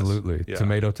 I Absolutely. guess. Yeah.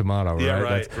 Tomato, right? Yeah,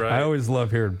 right. I always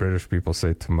love hearing British people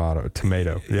say tomato.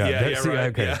 Yeah, right.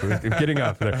 Okay, Yeah. we're getting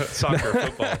off there. Soccer,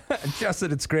 football.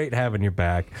 Justin, it's great having you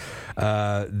back.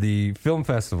 The film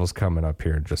festival's coming up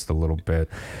here in just a little bit.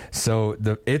 So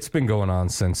it's been going on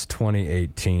since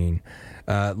 2018.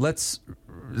 Let's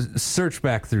search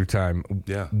back through time.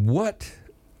 Yeah. What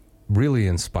really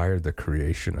inspired the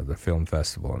creation of the film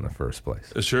festival in the first place?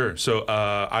 Sure. So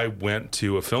I went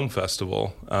to a film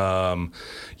festival. I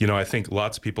think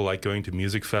lots of people like going to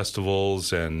music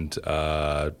festivals and,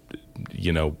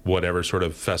 whatever sort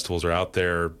of festivals are out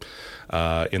there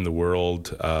in the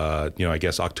world. I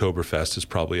guess Oktoberfest is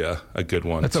probably a good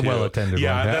one. That's too. a well-attended one.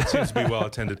 Yeah, that seems to be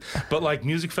well-attended. But like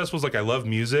music festivals, like I love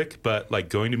music, but like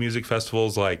going to music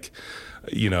festivals, like,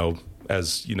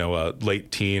 as a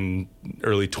late teen,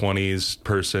 early 20s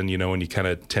person, when you kind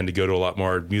of tend to go to a lot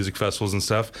more music festivals and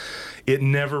stuff, it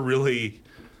never really,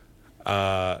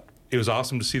 it was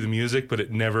awesome to see the music, but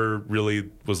it never really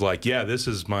was like, yeah, this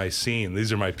is my scene.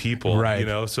 These are my people,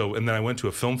 right. So, and then I went to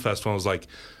a film festival and I was like,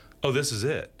 oh, this is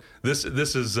it. These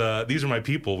are my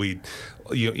people. You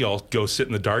all go sit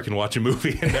in the dark and watch a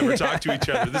movie and never talk to each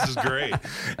other. This is great.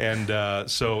 And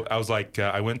so I was like,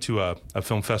 I went to a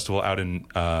film festival out in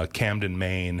Camden,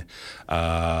 Maine,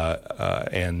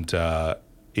 and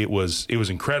it was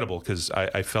incredible because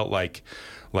I felt like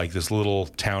this little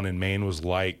town in Maine was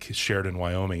like Sheridan,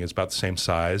 Wyoming. It's about the same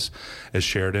size as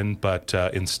Sheridan, but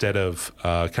instead of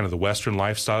kind of the Western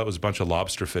lifestyle, it was a bunch of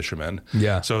lobster fishermen.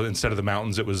 Yeah. So instead of the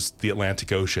mountains, it was the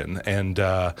Atlantic Ocean. And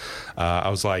I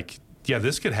was like, yeah,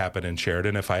 this could happen in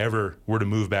Sheridan. If I ever were to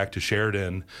move back to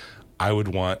Sheridan, I would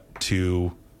want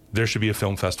to, there should be a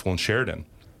film festival in Sheridan.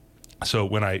 So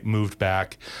when I moved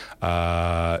back,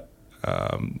 kind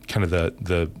of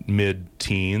the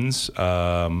mid-teens,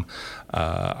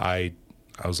 I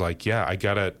was like, yeah, I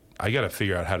gotta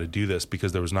figure out how to do this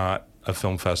because there was not a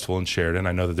film festival in Sheridan.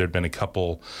 I know that there'd been a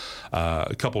couple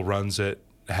runs at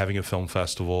having a film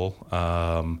festival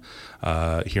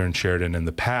here in Sheridan in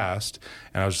the past,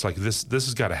 and I was just like, this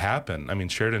has got to happen. I mean,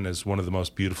 Sheridan is one of the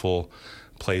most beautiful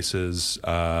places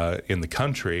in the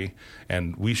country,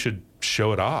 and we should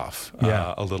show it off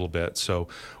a little bit. So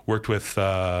worked with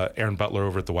Aaron Butler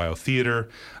over at the WYO Theater,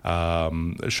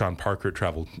 Sean Parker at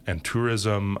Travel and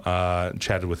Tourism,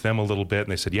 chatted with them a little bit,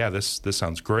 and they said, yeah, this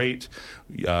sounds great.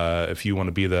 If you want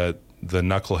to be the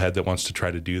knucklehead that wants to try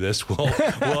to do this, we'll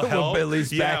help. We'll at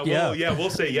least back you up.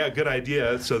 We'll say, yeah, good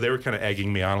idea. So they were kind of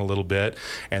egging me on a little bit,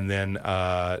 and then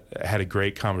had a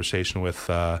great conversation with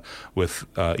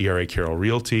ERA Carroll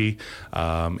Realty,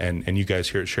 and you guys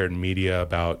here at Sheridan Media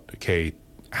about, okay,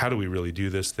 how do we really do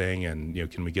this thing, and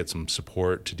can we get some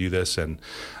support to do this? And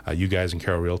you guys in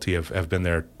Carroll Realty have been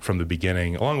there from the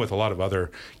beginning, along with a lot of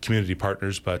other community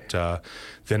partners. But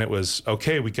then it was,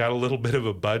 okay, we got a little bit of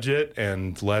a budget,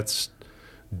 and let's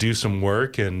do some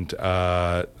work. And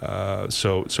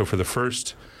so for the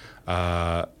first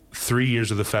 3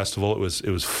 years of the festival, it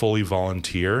was fully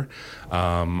volunteer.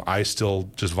 I still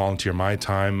just volunteer my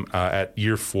time. At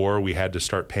year 4, we had to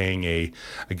start paying a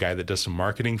guy that does some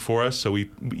marketing for us. So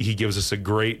he gives us a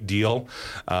great deal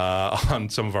on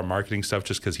some of our marketing stuff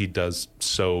just because he does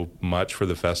so much for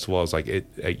the festival. I was like,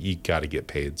 you got to get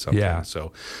paid something. Yeah.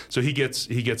 So he gets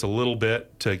a little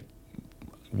bit to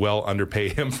well underpay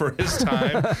him for his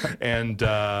time, and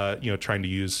trying to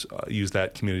use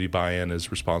that community buy-in as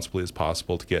responsibly as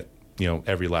possible to get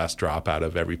every last drop out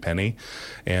of every penny.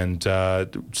 And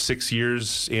 6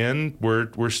 years in,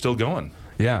 we're still going.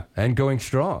 Yeah, and going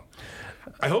strong.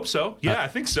 I hope so. Yeah, I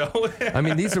think so. I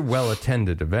mean, these are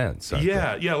well-attended events.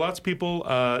 Yeah, lots of people.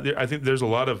 I think there's a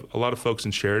lot of folks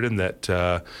in Sheridan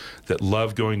that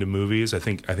love going to movies. I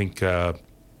think.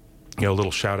 A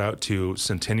little shout out to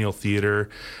Centennial Theater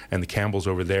and the Campbells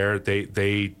over there.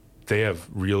 They have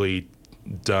really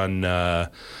done, not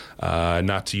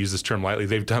to use this term lightly,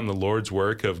 they've done the Lord's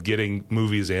work of getting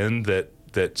movies in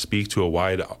that speak to a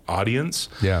wide audience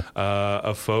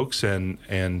of folks, and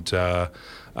I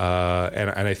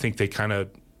think they kind of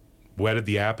whetted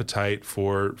the appetite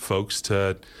for folks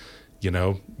to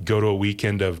go to a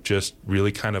weekend of just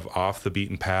really kind of off the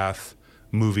beaten path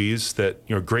movies that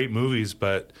great movies,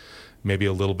 but maybe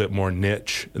a little bit more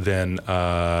niche than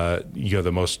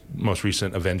the most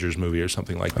recent Avengers movie or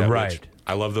something like that. Right. Which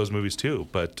I love those movies too,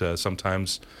 but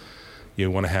sometimes you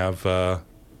want to have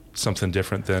something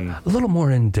different than a little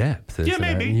more in depth. Yeah,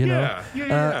 maybe. Yeah.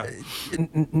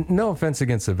 No offense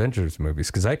against Avengers movies,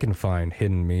 because I can find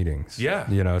hidden meanings. Yeah.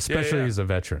 Especially as a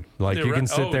veteran. Like They're you can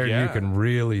sit there and you can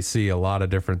really see a lot of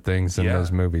different things in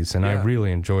those movies, and I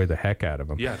really enjoy the heck out of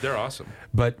them. Yeah, they're awesome.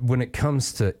 But when it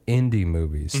comes to indie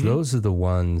movies, those are the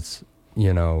ones,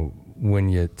 when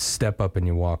you step up and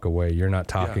you walk away, you're not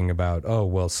talking about, oh,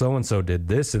 well, so-and-so did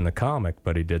this in the comic,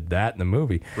 but he did that in the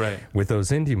movie. Right. With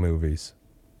those indie movies,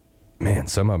 man,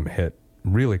 some of them hit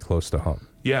really close to home.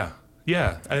 Yeah.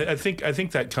 I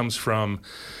think that comes from,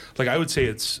 like, I would say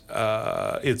it's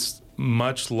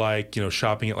much like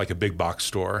shopping at like a big box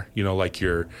store. Like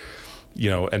you're,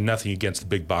 and nothing against the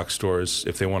big box stores.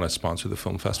 If they want to sponsor the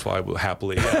film festival, I will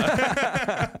happily.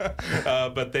 But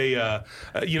they,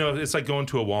 it's like going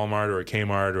to a Walmart or a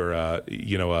Kmart or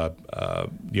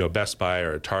a Best Buy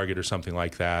or a Target or something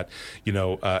like that.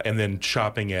 And then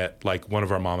shopping at like one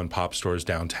of our mom and pop stores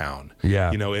downtown.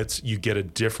 Yeah. You get a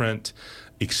different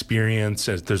experience.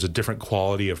 There's a different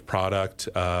quality of product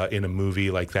in a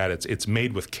movie like that. It's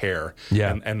made with care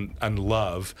and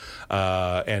love,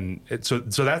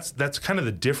 so that's kind of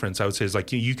the difference. I would say is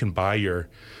like you can buy your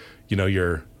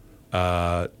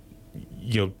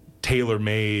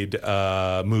tailor-made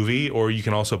movie, or you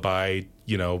can also buy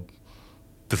the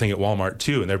thing at Walmart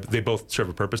too, and they both serve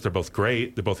a purpose. They're both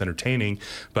great. They're both entertaining,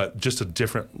 but just a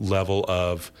different level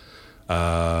of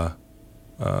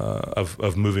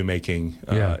of movie making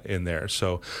in there.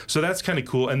 So that's kind of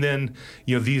cool. And then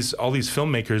all these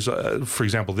filmmakers. For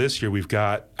example, this year we've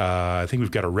got I think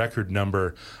we've got a record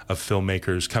number of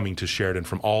filmmakers coming to Sheridan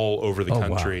from all over the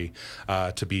country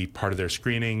to be part of their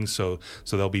screenings. So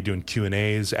they'll be doing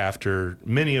Q&As after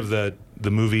many of the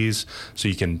movies, so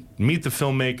you can meet the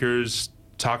filmmakers,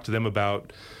 talk to them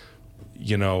about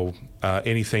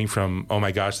anything from, oh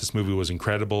my gosh, this movie was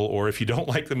incredible, or if you don't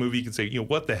like the movie, you can say,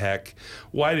 what the heck?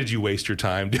 Why did you waste your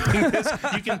time doing this?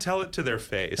 You can tell it to their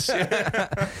face.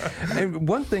 And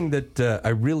one thing that I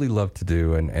really love to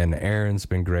do, and Aaron's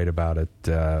been great about it,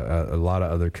 a lot of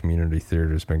other community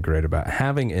theaters been great about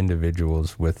having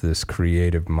individuals with this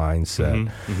creative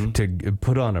mindset to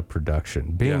put on a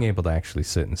production, being able to actually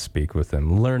sit and speak with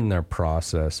them, learn their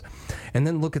process, and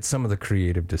then look at some of the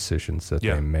creative decisions that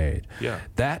they made.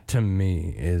 That to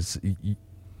me is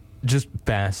just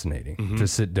fascinating to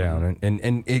sit down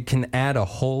and it can add a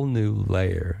whole new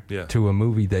layer to a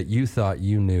movie that you thought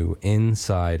you knew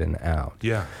inside and out.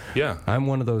 I'm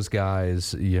one of those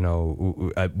guys,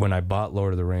 when I bought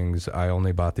Lord of the Rings, I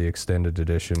only bought the extended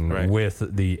edition with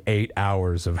the 8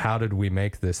 hours of how did we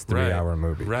make this 3-hour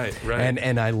movie.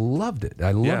 And I loved it.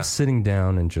 I loved sitting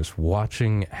down and just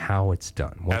watching how it's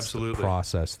done. What's the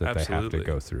process that they have to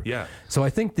go through. So I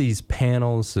think these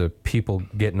panels of people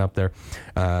getting up there,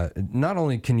 not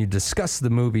only can you discuss the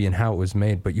movie and how it was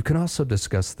made, but you can also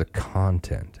discuss the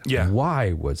content.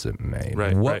 Why was it made?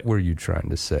 What were you trying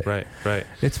to say?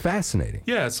 It's fascinating.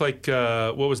 Yeah, it's like,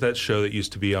 what was that show that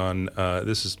used to be on,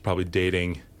 this is probably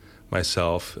dating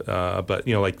myself, but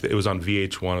like it was on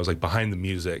VH1. It was like Behind the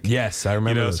Music. Yes, I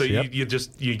remember those. So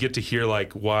you get to hear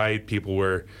like why people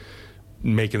were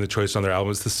making the choice on their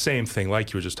album. It's the same thing,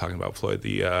 like you were just talking about, Floyd.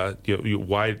 The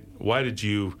why did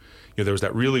you there was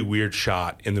that really weird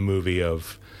shot in the movie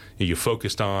of you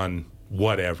focused on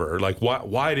whatever. Like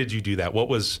why did you do that? What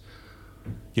was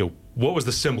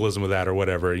the symbolism of that or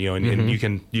whatever? And you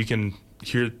can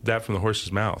hear that from the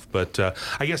horse's mouth. But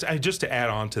I guess just to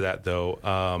add on to that though,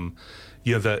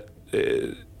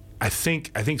 I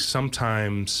think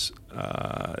sometimes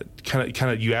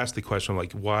kind of you ask the question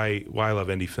like why I love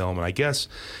indie film, and I guess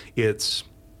it's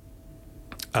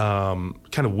kind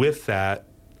of with that.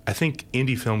 I think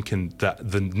indie film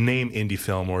the name indie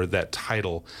film or that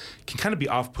title can kind of be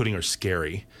off-putting or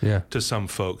scary to some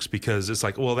folks, because it's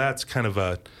like, well, that's kind of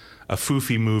a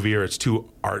foofy movie, or it's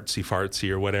too artsy-fartsy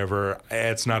or whatever.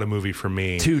 It's not a movie for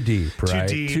me. Too deep, right?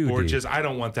 Too deep, just, I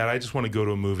don't want that. I just want to go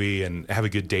to a movie and have a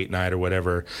good date night or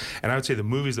whatever. And I would say the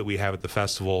movies that we have at the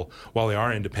festival, while they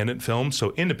are independent films,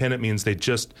 so independent means they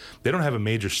don't have a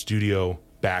major studio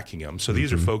backing them. So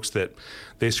these are folks that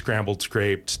they scrambled,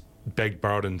 scraped, begged,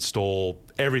 borrowed, and stole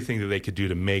everything that they could do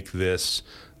to make this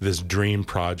dream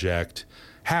project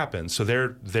happen. So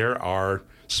there are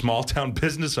small town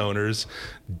business owners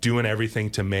doing everything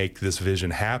to make this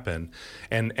vision happen,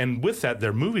 and with that,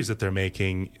 their movies that they're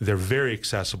making, they're very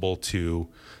accessible to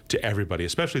everybody,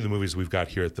 especially the movies we've got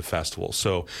here at the festival.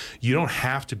 So you don't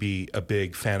have to be a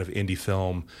big fan of indie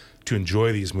film to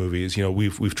enjoy these movies.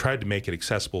 We've tried to make it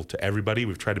accessible to everybody.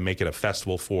 We've tried to make it a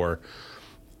festival for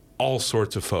all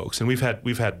sorts of folks, and we've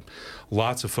had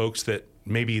lots of folks that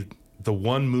maybe the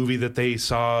one movie that they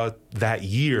saw that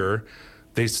year,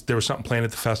 there was something playing at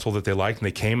the festival that they liked, and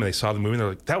they came and they saw the movie and they're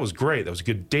like, that was great, that was a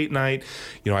good date night.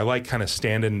 I like kind of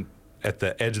standing at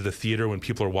the edge of the theater when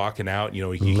people are walking out, you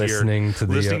can listening to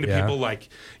people like,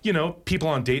 people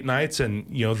on date nights, and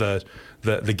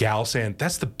the gal saying,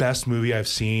 that's the best movie I've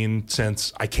seen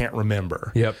since I can't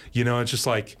remember. It's just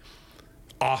like,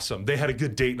 awesome. They had a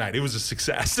good date night. It was a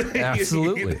success.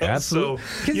 Absolutely. Absolutely.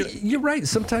 So, you're right.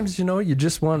 Sometimes, you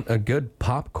just want a good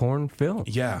popcorn film.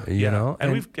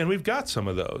 And we've got some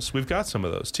of those. We've got some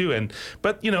of those too.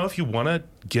 But if you want to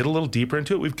get a little deeper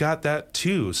into it, we've got that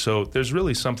too. So there's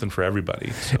really something for everybody.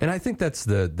 So. And I think that's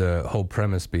the whole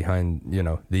premise behind,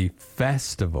 the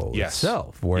festival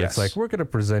itself, where it's like, we're going to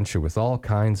present you with all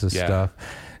kinds of stuff.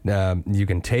 You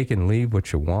can take and leave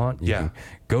what you want. You can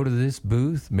go to this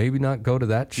booth, maybe not go to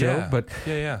that show, but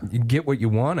you get what you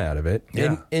want out of it.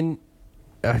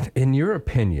 In your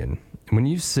opinion, when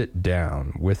you sit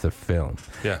down with a film,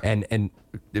 and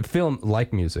film,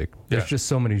 like music, there's just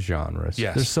so many genres.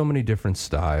 There's so many different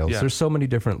styles. There's so many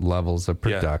different levels of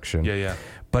production.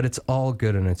 But it's all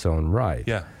good in its own right.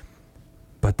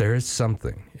 But there is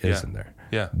something, isn't there?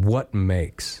 What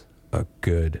makes a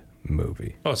good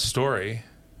movie? Oh, story.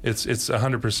 It's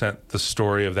 100% the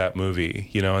story of that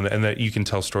movie, and that you can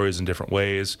tell stories in different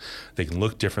ways. They can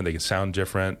look different. They can sound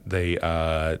different. They,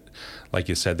 like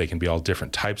you said, they can be all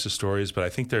different types of stories. But I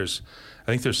think there's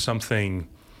something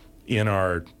in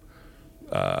our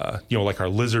like our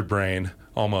lizard brain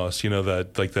almost,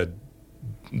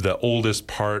 the oldest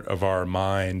part of our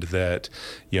mind that,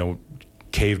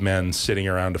 cavemen sitting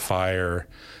around a fire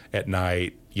at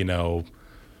night, people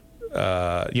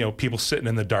sitting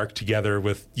in the dark together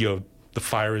with, the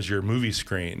fire is your movie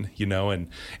screen,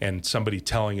 and somebody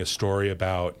telling a story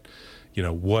about,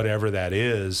 whatever that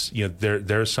is,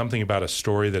 there's something about a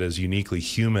story that is uniquely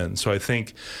human. So I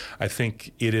think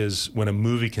it is when a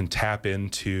movie can tap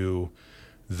into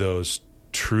those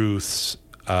truths,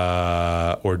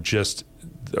 or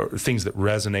things that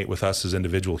resonate with us as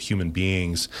individual human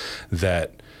beings,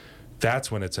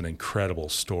 that's when it's an incredible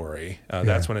story.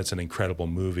 That's when it's an incredible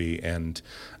movie. And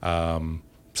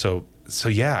so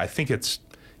yeah, I think it's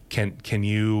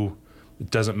it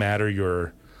doesn't matter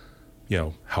your,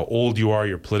 how old you are,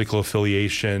 your political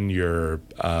affiliation, your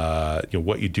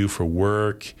what you do for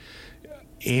work,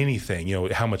 anything,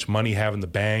 how much money you have in the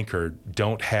bank or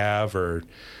don't have, or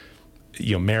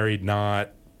married,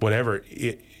 not, whatever.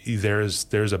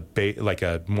 There's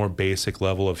a more basic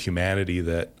level of humanity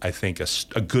that I think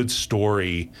a good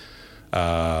story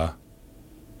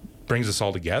brings us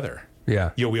all together.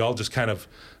 Yeah. We all just kind of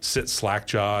sit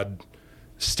slack-jawed,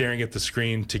 staring at the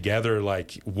screen together,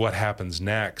 like what happens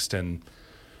next, and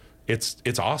it's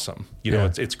awesome.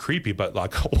 It's creepy, but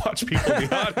like I'll watch people in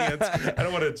the audience. I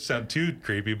don't want to sound too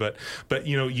creepy, but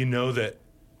that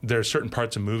there are certain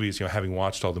parts of movies, having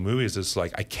watched all the movies, it's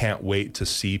like I can't wait to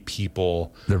see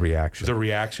people, the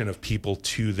reaction of people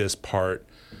to this part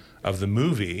of the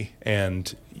movie.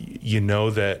 And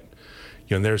that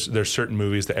there's certain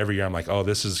movies that every year I'm like, oh,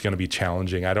 this is going to be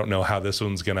challenging. I don't know how this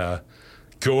one's going to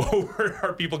go over.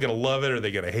 Are people going to love it? Or are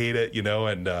they going to hate it?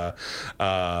 And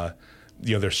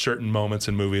there's certain moments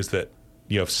in movies that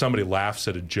if somebody laughs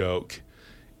at a joke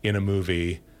in a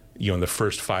movie, in the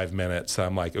first 5 minutes,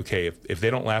 I'm like, okay, if they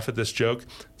don't laugh at this joke,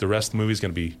 the rest of the movie is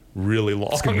going to be really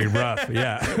long. It's going to be rough,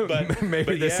 yeah.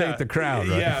 Maybe this ain't the crowd,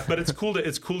 right? Yeah, but it's cool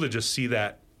to just see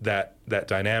that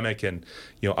dynamic, and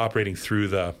operating through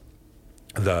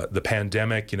the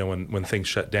pandemic, when things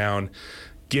shut down,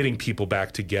 getting people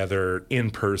back together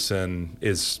in person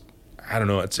is, I don't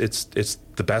know, it's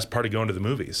the best part of going to the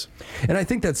movies. And I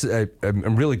think that's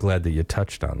I'm really glad that you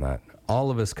touched on that.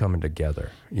 All of us coming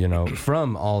together,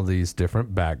 from all these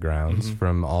different backgrounds,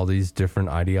 from all these different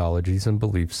ideologies and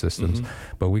belief systems,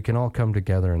 but we can all come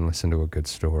together and listen to a good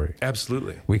story.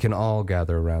 Absolutely. We can all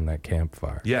gather around that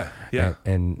campfire. Yeah.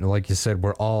 And like you said,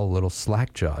 we're all a little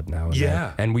slack-jawed now and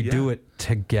then. And we do it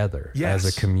together as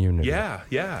a community.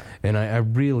 Yeah. And I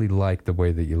really like the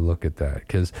way that you look at that,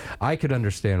 because I could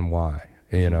understand why.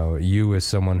 You as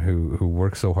someone who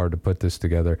works so hard to put this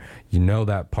together,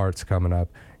 that part's coming up.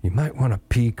 You might want to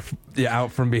peek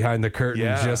out from behind the curtain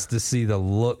just to see the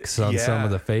looks on some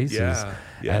of the faces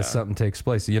as something takes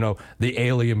place. The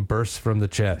alien bursts from the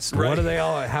chest. Right. What are they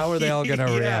all? How are they all going to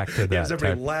react to that? Does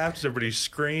everybody laugh? Does everybody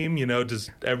scream? Does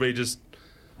everybody just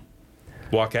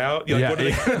walk out?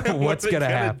 What's going to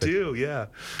happen? Do? Yeah.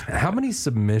 How many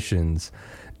submissions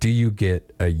do you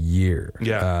get a year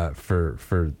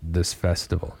for this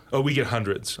festival? Oh, we get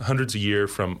hundreds a year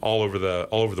from all over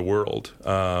the world.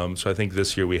 So I think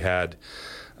this year we had,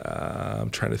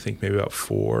 I'm trying to think, maybe about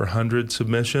 400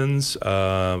 submissions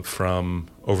from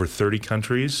over 30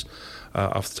 countries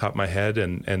off the top of my head,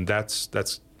 and that's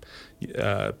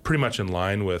pretty much in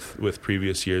line with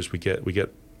previous years. We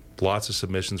get lots of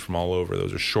submissions from all over.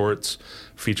 Those are shorts,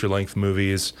 feature-length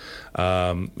movies.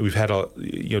 We've had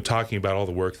talking about all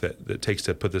the work that it takes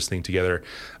to put this thing together.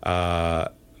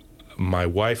 My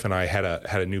wife and I had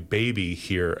a new baby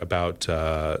here about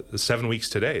 7 weeks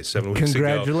today. 7 weeks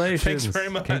Congratulations. ago. Thanks very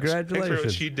much. Congratulations. Thanks very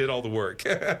much. She did all the work.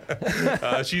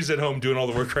 She's at home doing all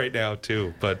the work right now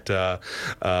too. But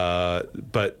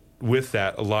with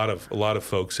that, a lot of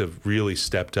folks have really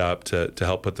stepped up to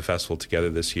help put the festival together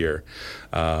this year.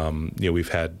 We've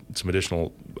had some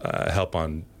additional help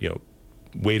on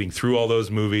wading through all those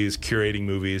movies, curating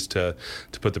movies to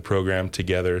put the program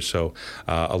together. So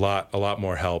a lot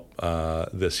more help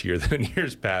this year than in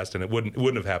years past, and it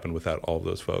wouldn't have happened without all of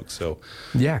those folks. So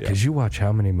because you watch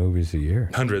how many movies a year?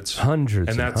 Hundreds, and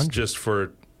that's just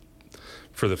for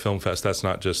the film fest. That's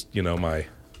not just my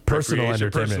personal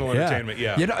entertainment.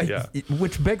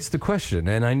 Which begs the question,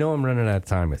 and I know I'm running out of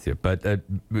time with you, but it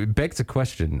begs the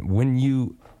question: when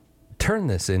you turn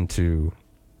this into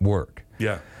work,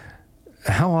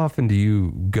 how often do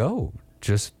you go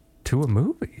just to a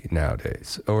movie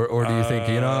nowadays? Or do you think,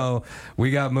 we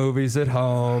got movies at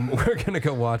home, we're going to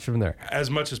go watch them there? As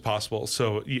much as possible.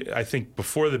 So I think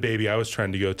before the baby, I was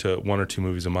trying to go to 1 or 2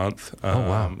 movies a month.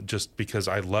 Wow. Just because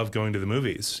I love going to the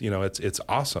movies. It's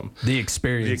awesome. The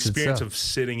experience itself. Of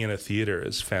sitting in a theater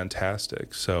is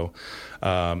fantastic. So,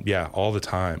 all the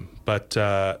time. But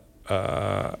how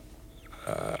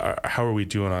are we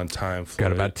doing on time, Floyd?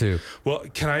 Got about 2. Well,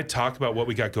 can I talk about what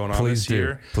we got going on this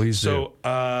year? Please do.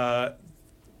 So,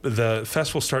 the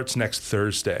festival starts next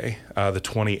Thursday, the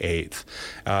 28th.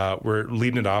 We're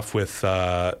leading it off with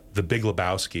The Big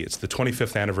Lebowski. It's the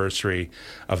 25th anniversary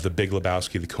of The Big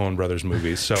Lebowski, the Coen Brothers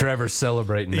movies. So Trevor's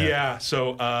celebrating that. Yeah.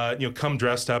 So, come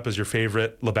dressed up as your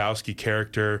favorite Lebowski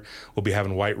character. We'll be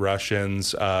having White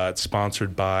Russians. It's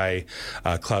sponsored by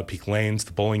Cloud Peak Lanes,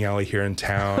 the bowling alley here in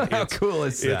town. How cool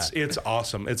is that? It's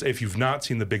awesome. If you've not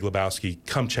seen The Big Lebowski,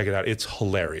 come check it out. It's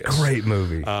hilarious. Great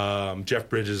movie. Jeff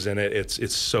Bridges in it.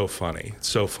 It's so funny.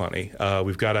 So funny.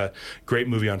 We've got a great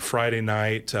movie on Friday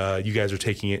night. You guys are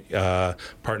taking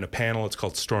part in a panel. It's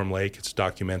called Storm Lake. It's a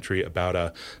documentary about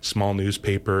a small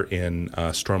newspaper in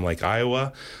Storm Lake,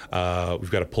 Iowa.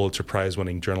 We've got a Pulitzer Prize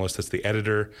winning journalist that's the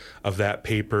editor of that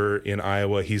paper in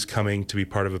Iowa. He's coming to be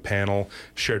part of a panel.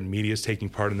 Sheridan Media is taking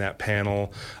part in that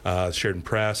panel. Sheridan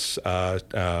Press,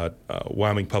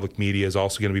 Wyoming Public Media is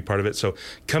also going to be part of it. So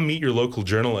come meet your local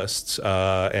journalists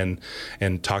and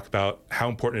talk about how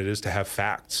important it is to have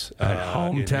facts.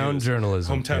 Hometown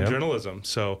journalism. Hometown journalism.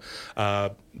 So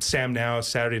Sam Now,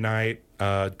 Saturday night,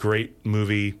 great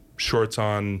movie, shorts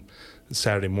on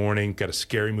Saturday morning, got a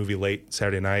scary movie late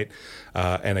Saturday night,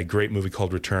 and a great movie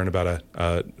called Return about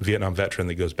a Vietnam veteran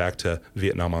that goes back to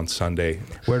Vietnam on Sunday.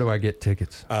 Where do I get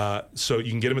tickets? So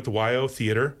you can get them at the WYO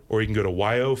Theater, or you can go to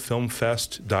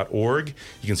wyofilmfest.org.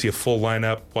 You can see a full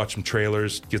lineup, watch some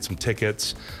trailers, get some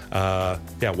tickets.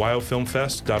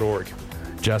 wyofilmfest.org.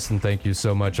 Justin, thank you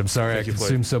so much. I'm sorry I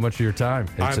consumed so much of your time.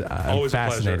 I'm always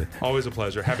fascinated. a pleasure. Always a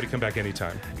pleasure. Happy to come back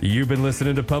anytime. You've been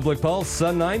listening to Public Pulse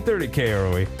on 930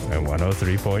 KROE and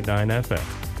 103.9 FM.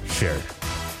 Share it.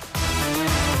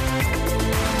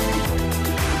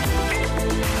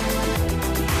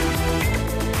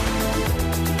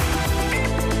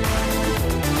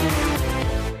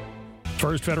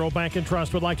 First Federal Bank and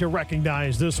Trust would like to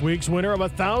recognize this week's winner of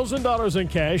 $1,000 in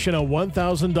cash and a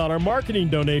 $1,000 marketing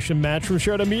donation match from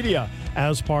Sheridan Media.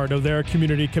 As part of their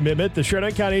community commitment, the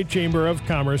Sheridan County Chamber of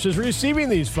Commerce is receiving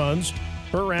these funds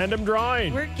for random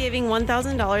drawing. We're giving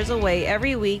 $1,000 away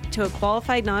every week to a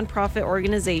qualified nonprofit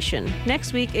organization.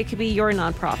 Next week, it could be your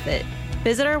nonprofit.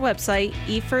 Visit our website,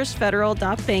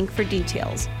 efirstfederal.bank, for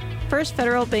details. First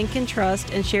Federal Bank and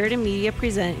Trust and Sheridan Media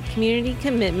present Community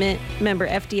Commitment, member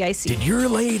FDIC. Did your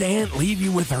late aunt leave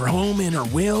you with her home in her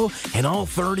will and all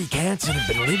 30 cats that have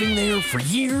been living there for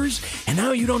years? And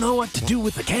now you don't know what to do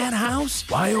with the cat house?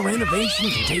 WYO Renovation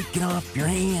can take it off your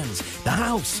hands. The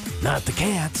house, not the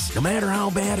cats. No matter how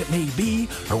bad it may be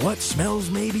or what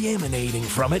smells may be emanating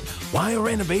from it, WYO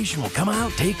Renovation will come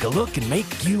out, take a look, and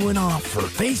make you an offer.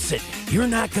 Face it, you're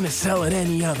not going to sell it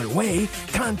any other way.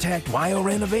 Contact WYO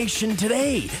Renovation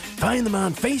today. Find them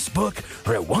on Facebook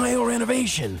or at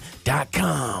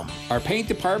wyorenovation.com. Our paint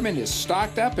department is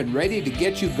stocked up and ready to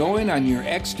get you going on your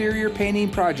exterior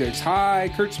painting projects.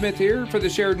 Hi, Kurt Smith here for the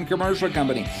Sheridan Commercial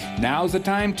Company. Now's the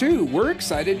time too. We're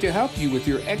excited to help you with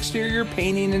your exterior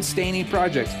painting and staining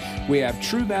projects. We have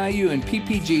True Value and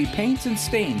PPG paints and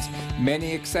stains,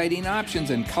 many exciting options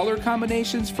and color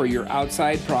combinations for your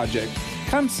outside project.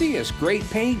 Come see us. Great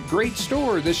paint, great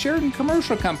store, the Sheridan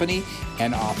Commercial Company,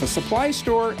 and office supply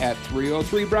store at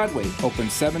 303 Broadway, open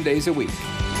 7 days a week.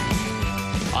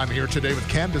 I'm here today with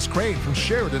Candace Crane from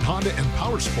Sheridan Honda and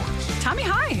Power Sports. Tommy,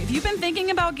 hi. If you've been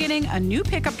thinking about getting a new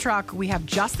pickup truck, we have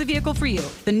just the vehicle for you.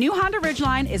 The new Honda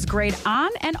Ridgeline is great on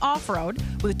and off-road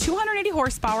with 280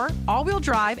 horsepower, all-wheel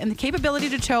drive, and the capability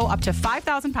to tow up to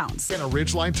 5,000 pounds. Can a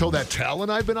Ridgeline tow that Talon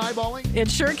I've been eyeballing? It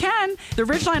sure can. The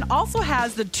Ridgeline also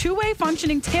has the two-way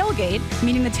functioning tailgate,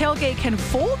 meaning the tailgate can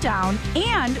fold down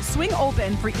and swing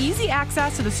open for easy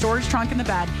access to the storage trunk in the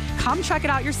bed. Come check it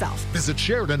out yourself. Visit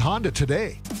Sheridan Honda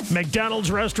today.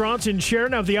 McDonald's restaurants in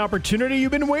Sheridan have the opportunity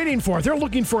you've been waiting for. They're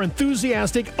looking for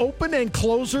enthusiastic open and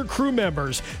closer crew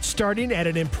members, starting at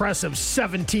an impressive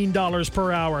 $17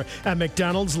 per hour. At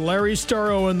McDonald's, Larry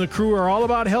Starro and the crew are all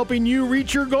about helping you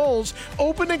reach your goals.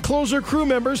 Open and closer crew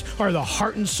members are the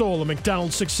heart and soul of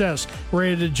McDonald's success.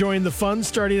 Ready to join the fun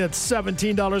starting at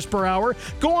 $17 per hour?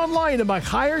 Go online to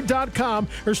McHire.com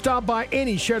or stop by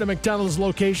any Sheridan McDonald's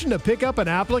location to pick up an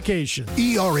application.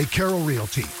 ERA Carroll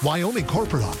Realty, Wyoming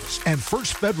Corporate Office. Office and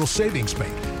First Federal Savings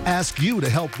Bank ask you to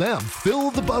help them fill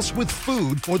the bus with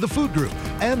food for the food group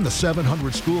and the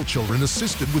 700 school children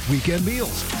assisted with weekend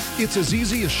meals. It's as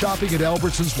easy as shopping at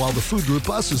Albertsons while the food group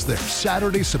bus is there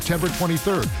Saturday, September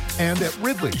 23rd, and at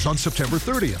Ridley's on September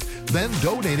 30th. Then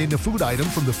donating a food item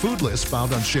from the food list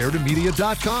found on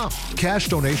SheridanMedia.com. Cash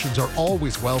donations are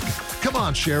always welcome. Come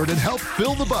on, Sheridan, help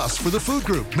fill the bus for the food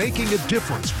group, making a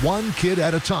difference one kid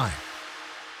at a time.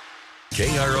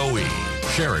 KROE,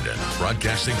 Sheridan,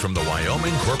 broadcasting from the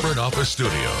Wyoming Corporate Office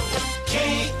Studio.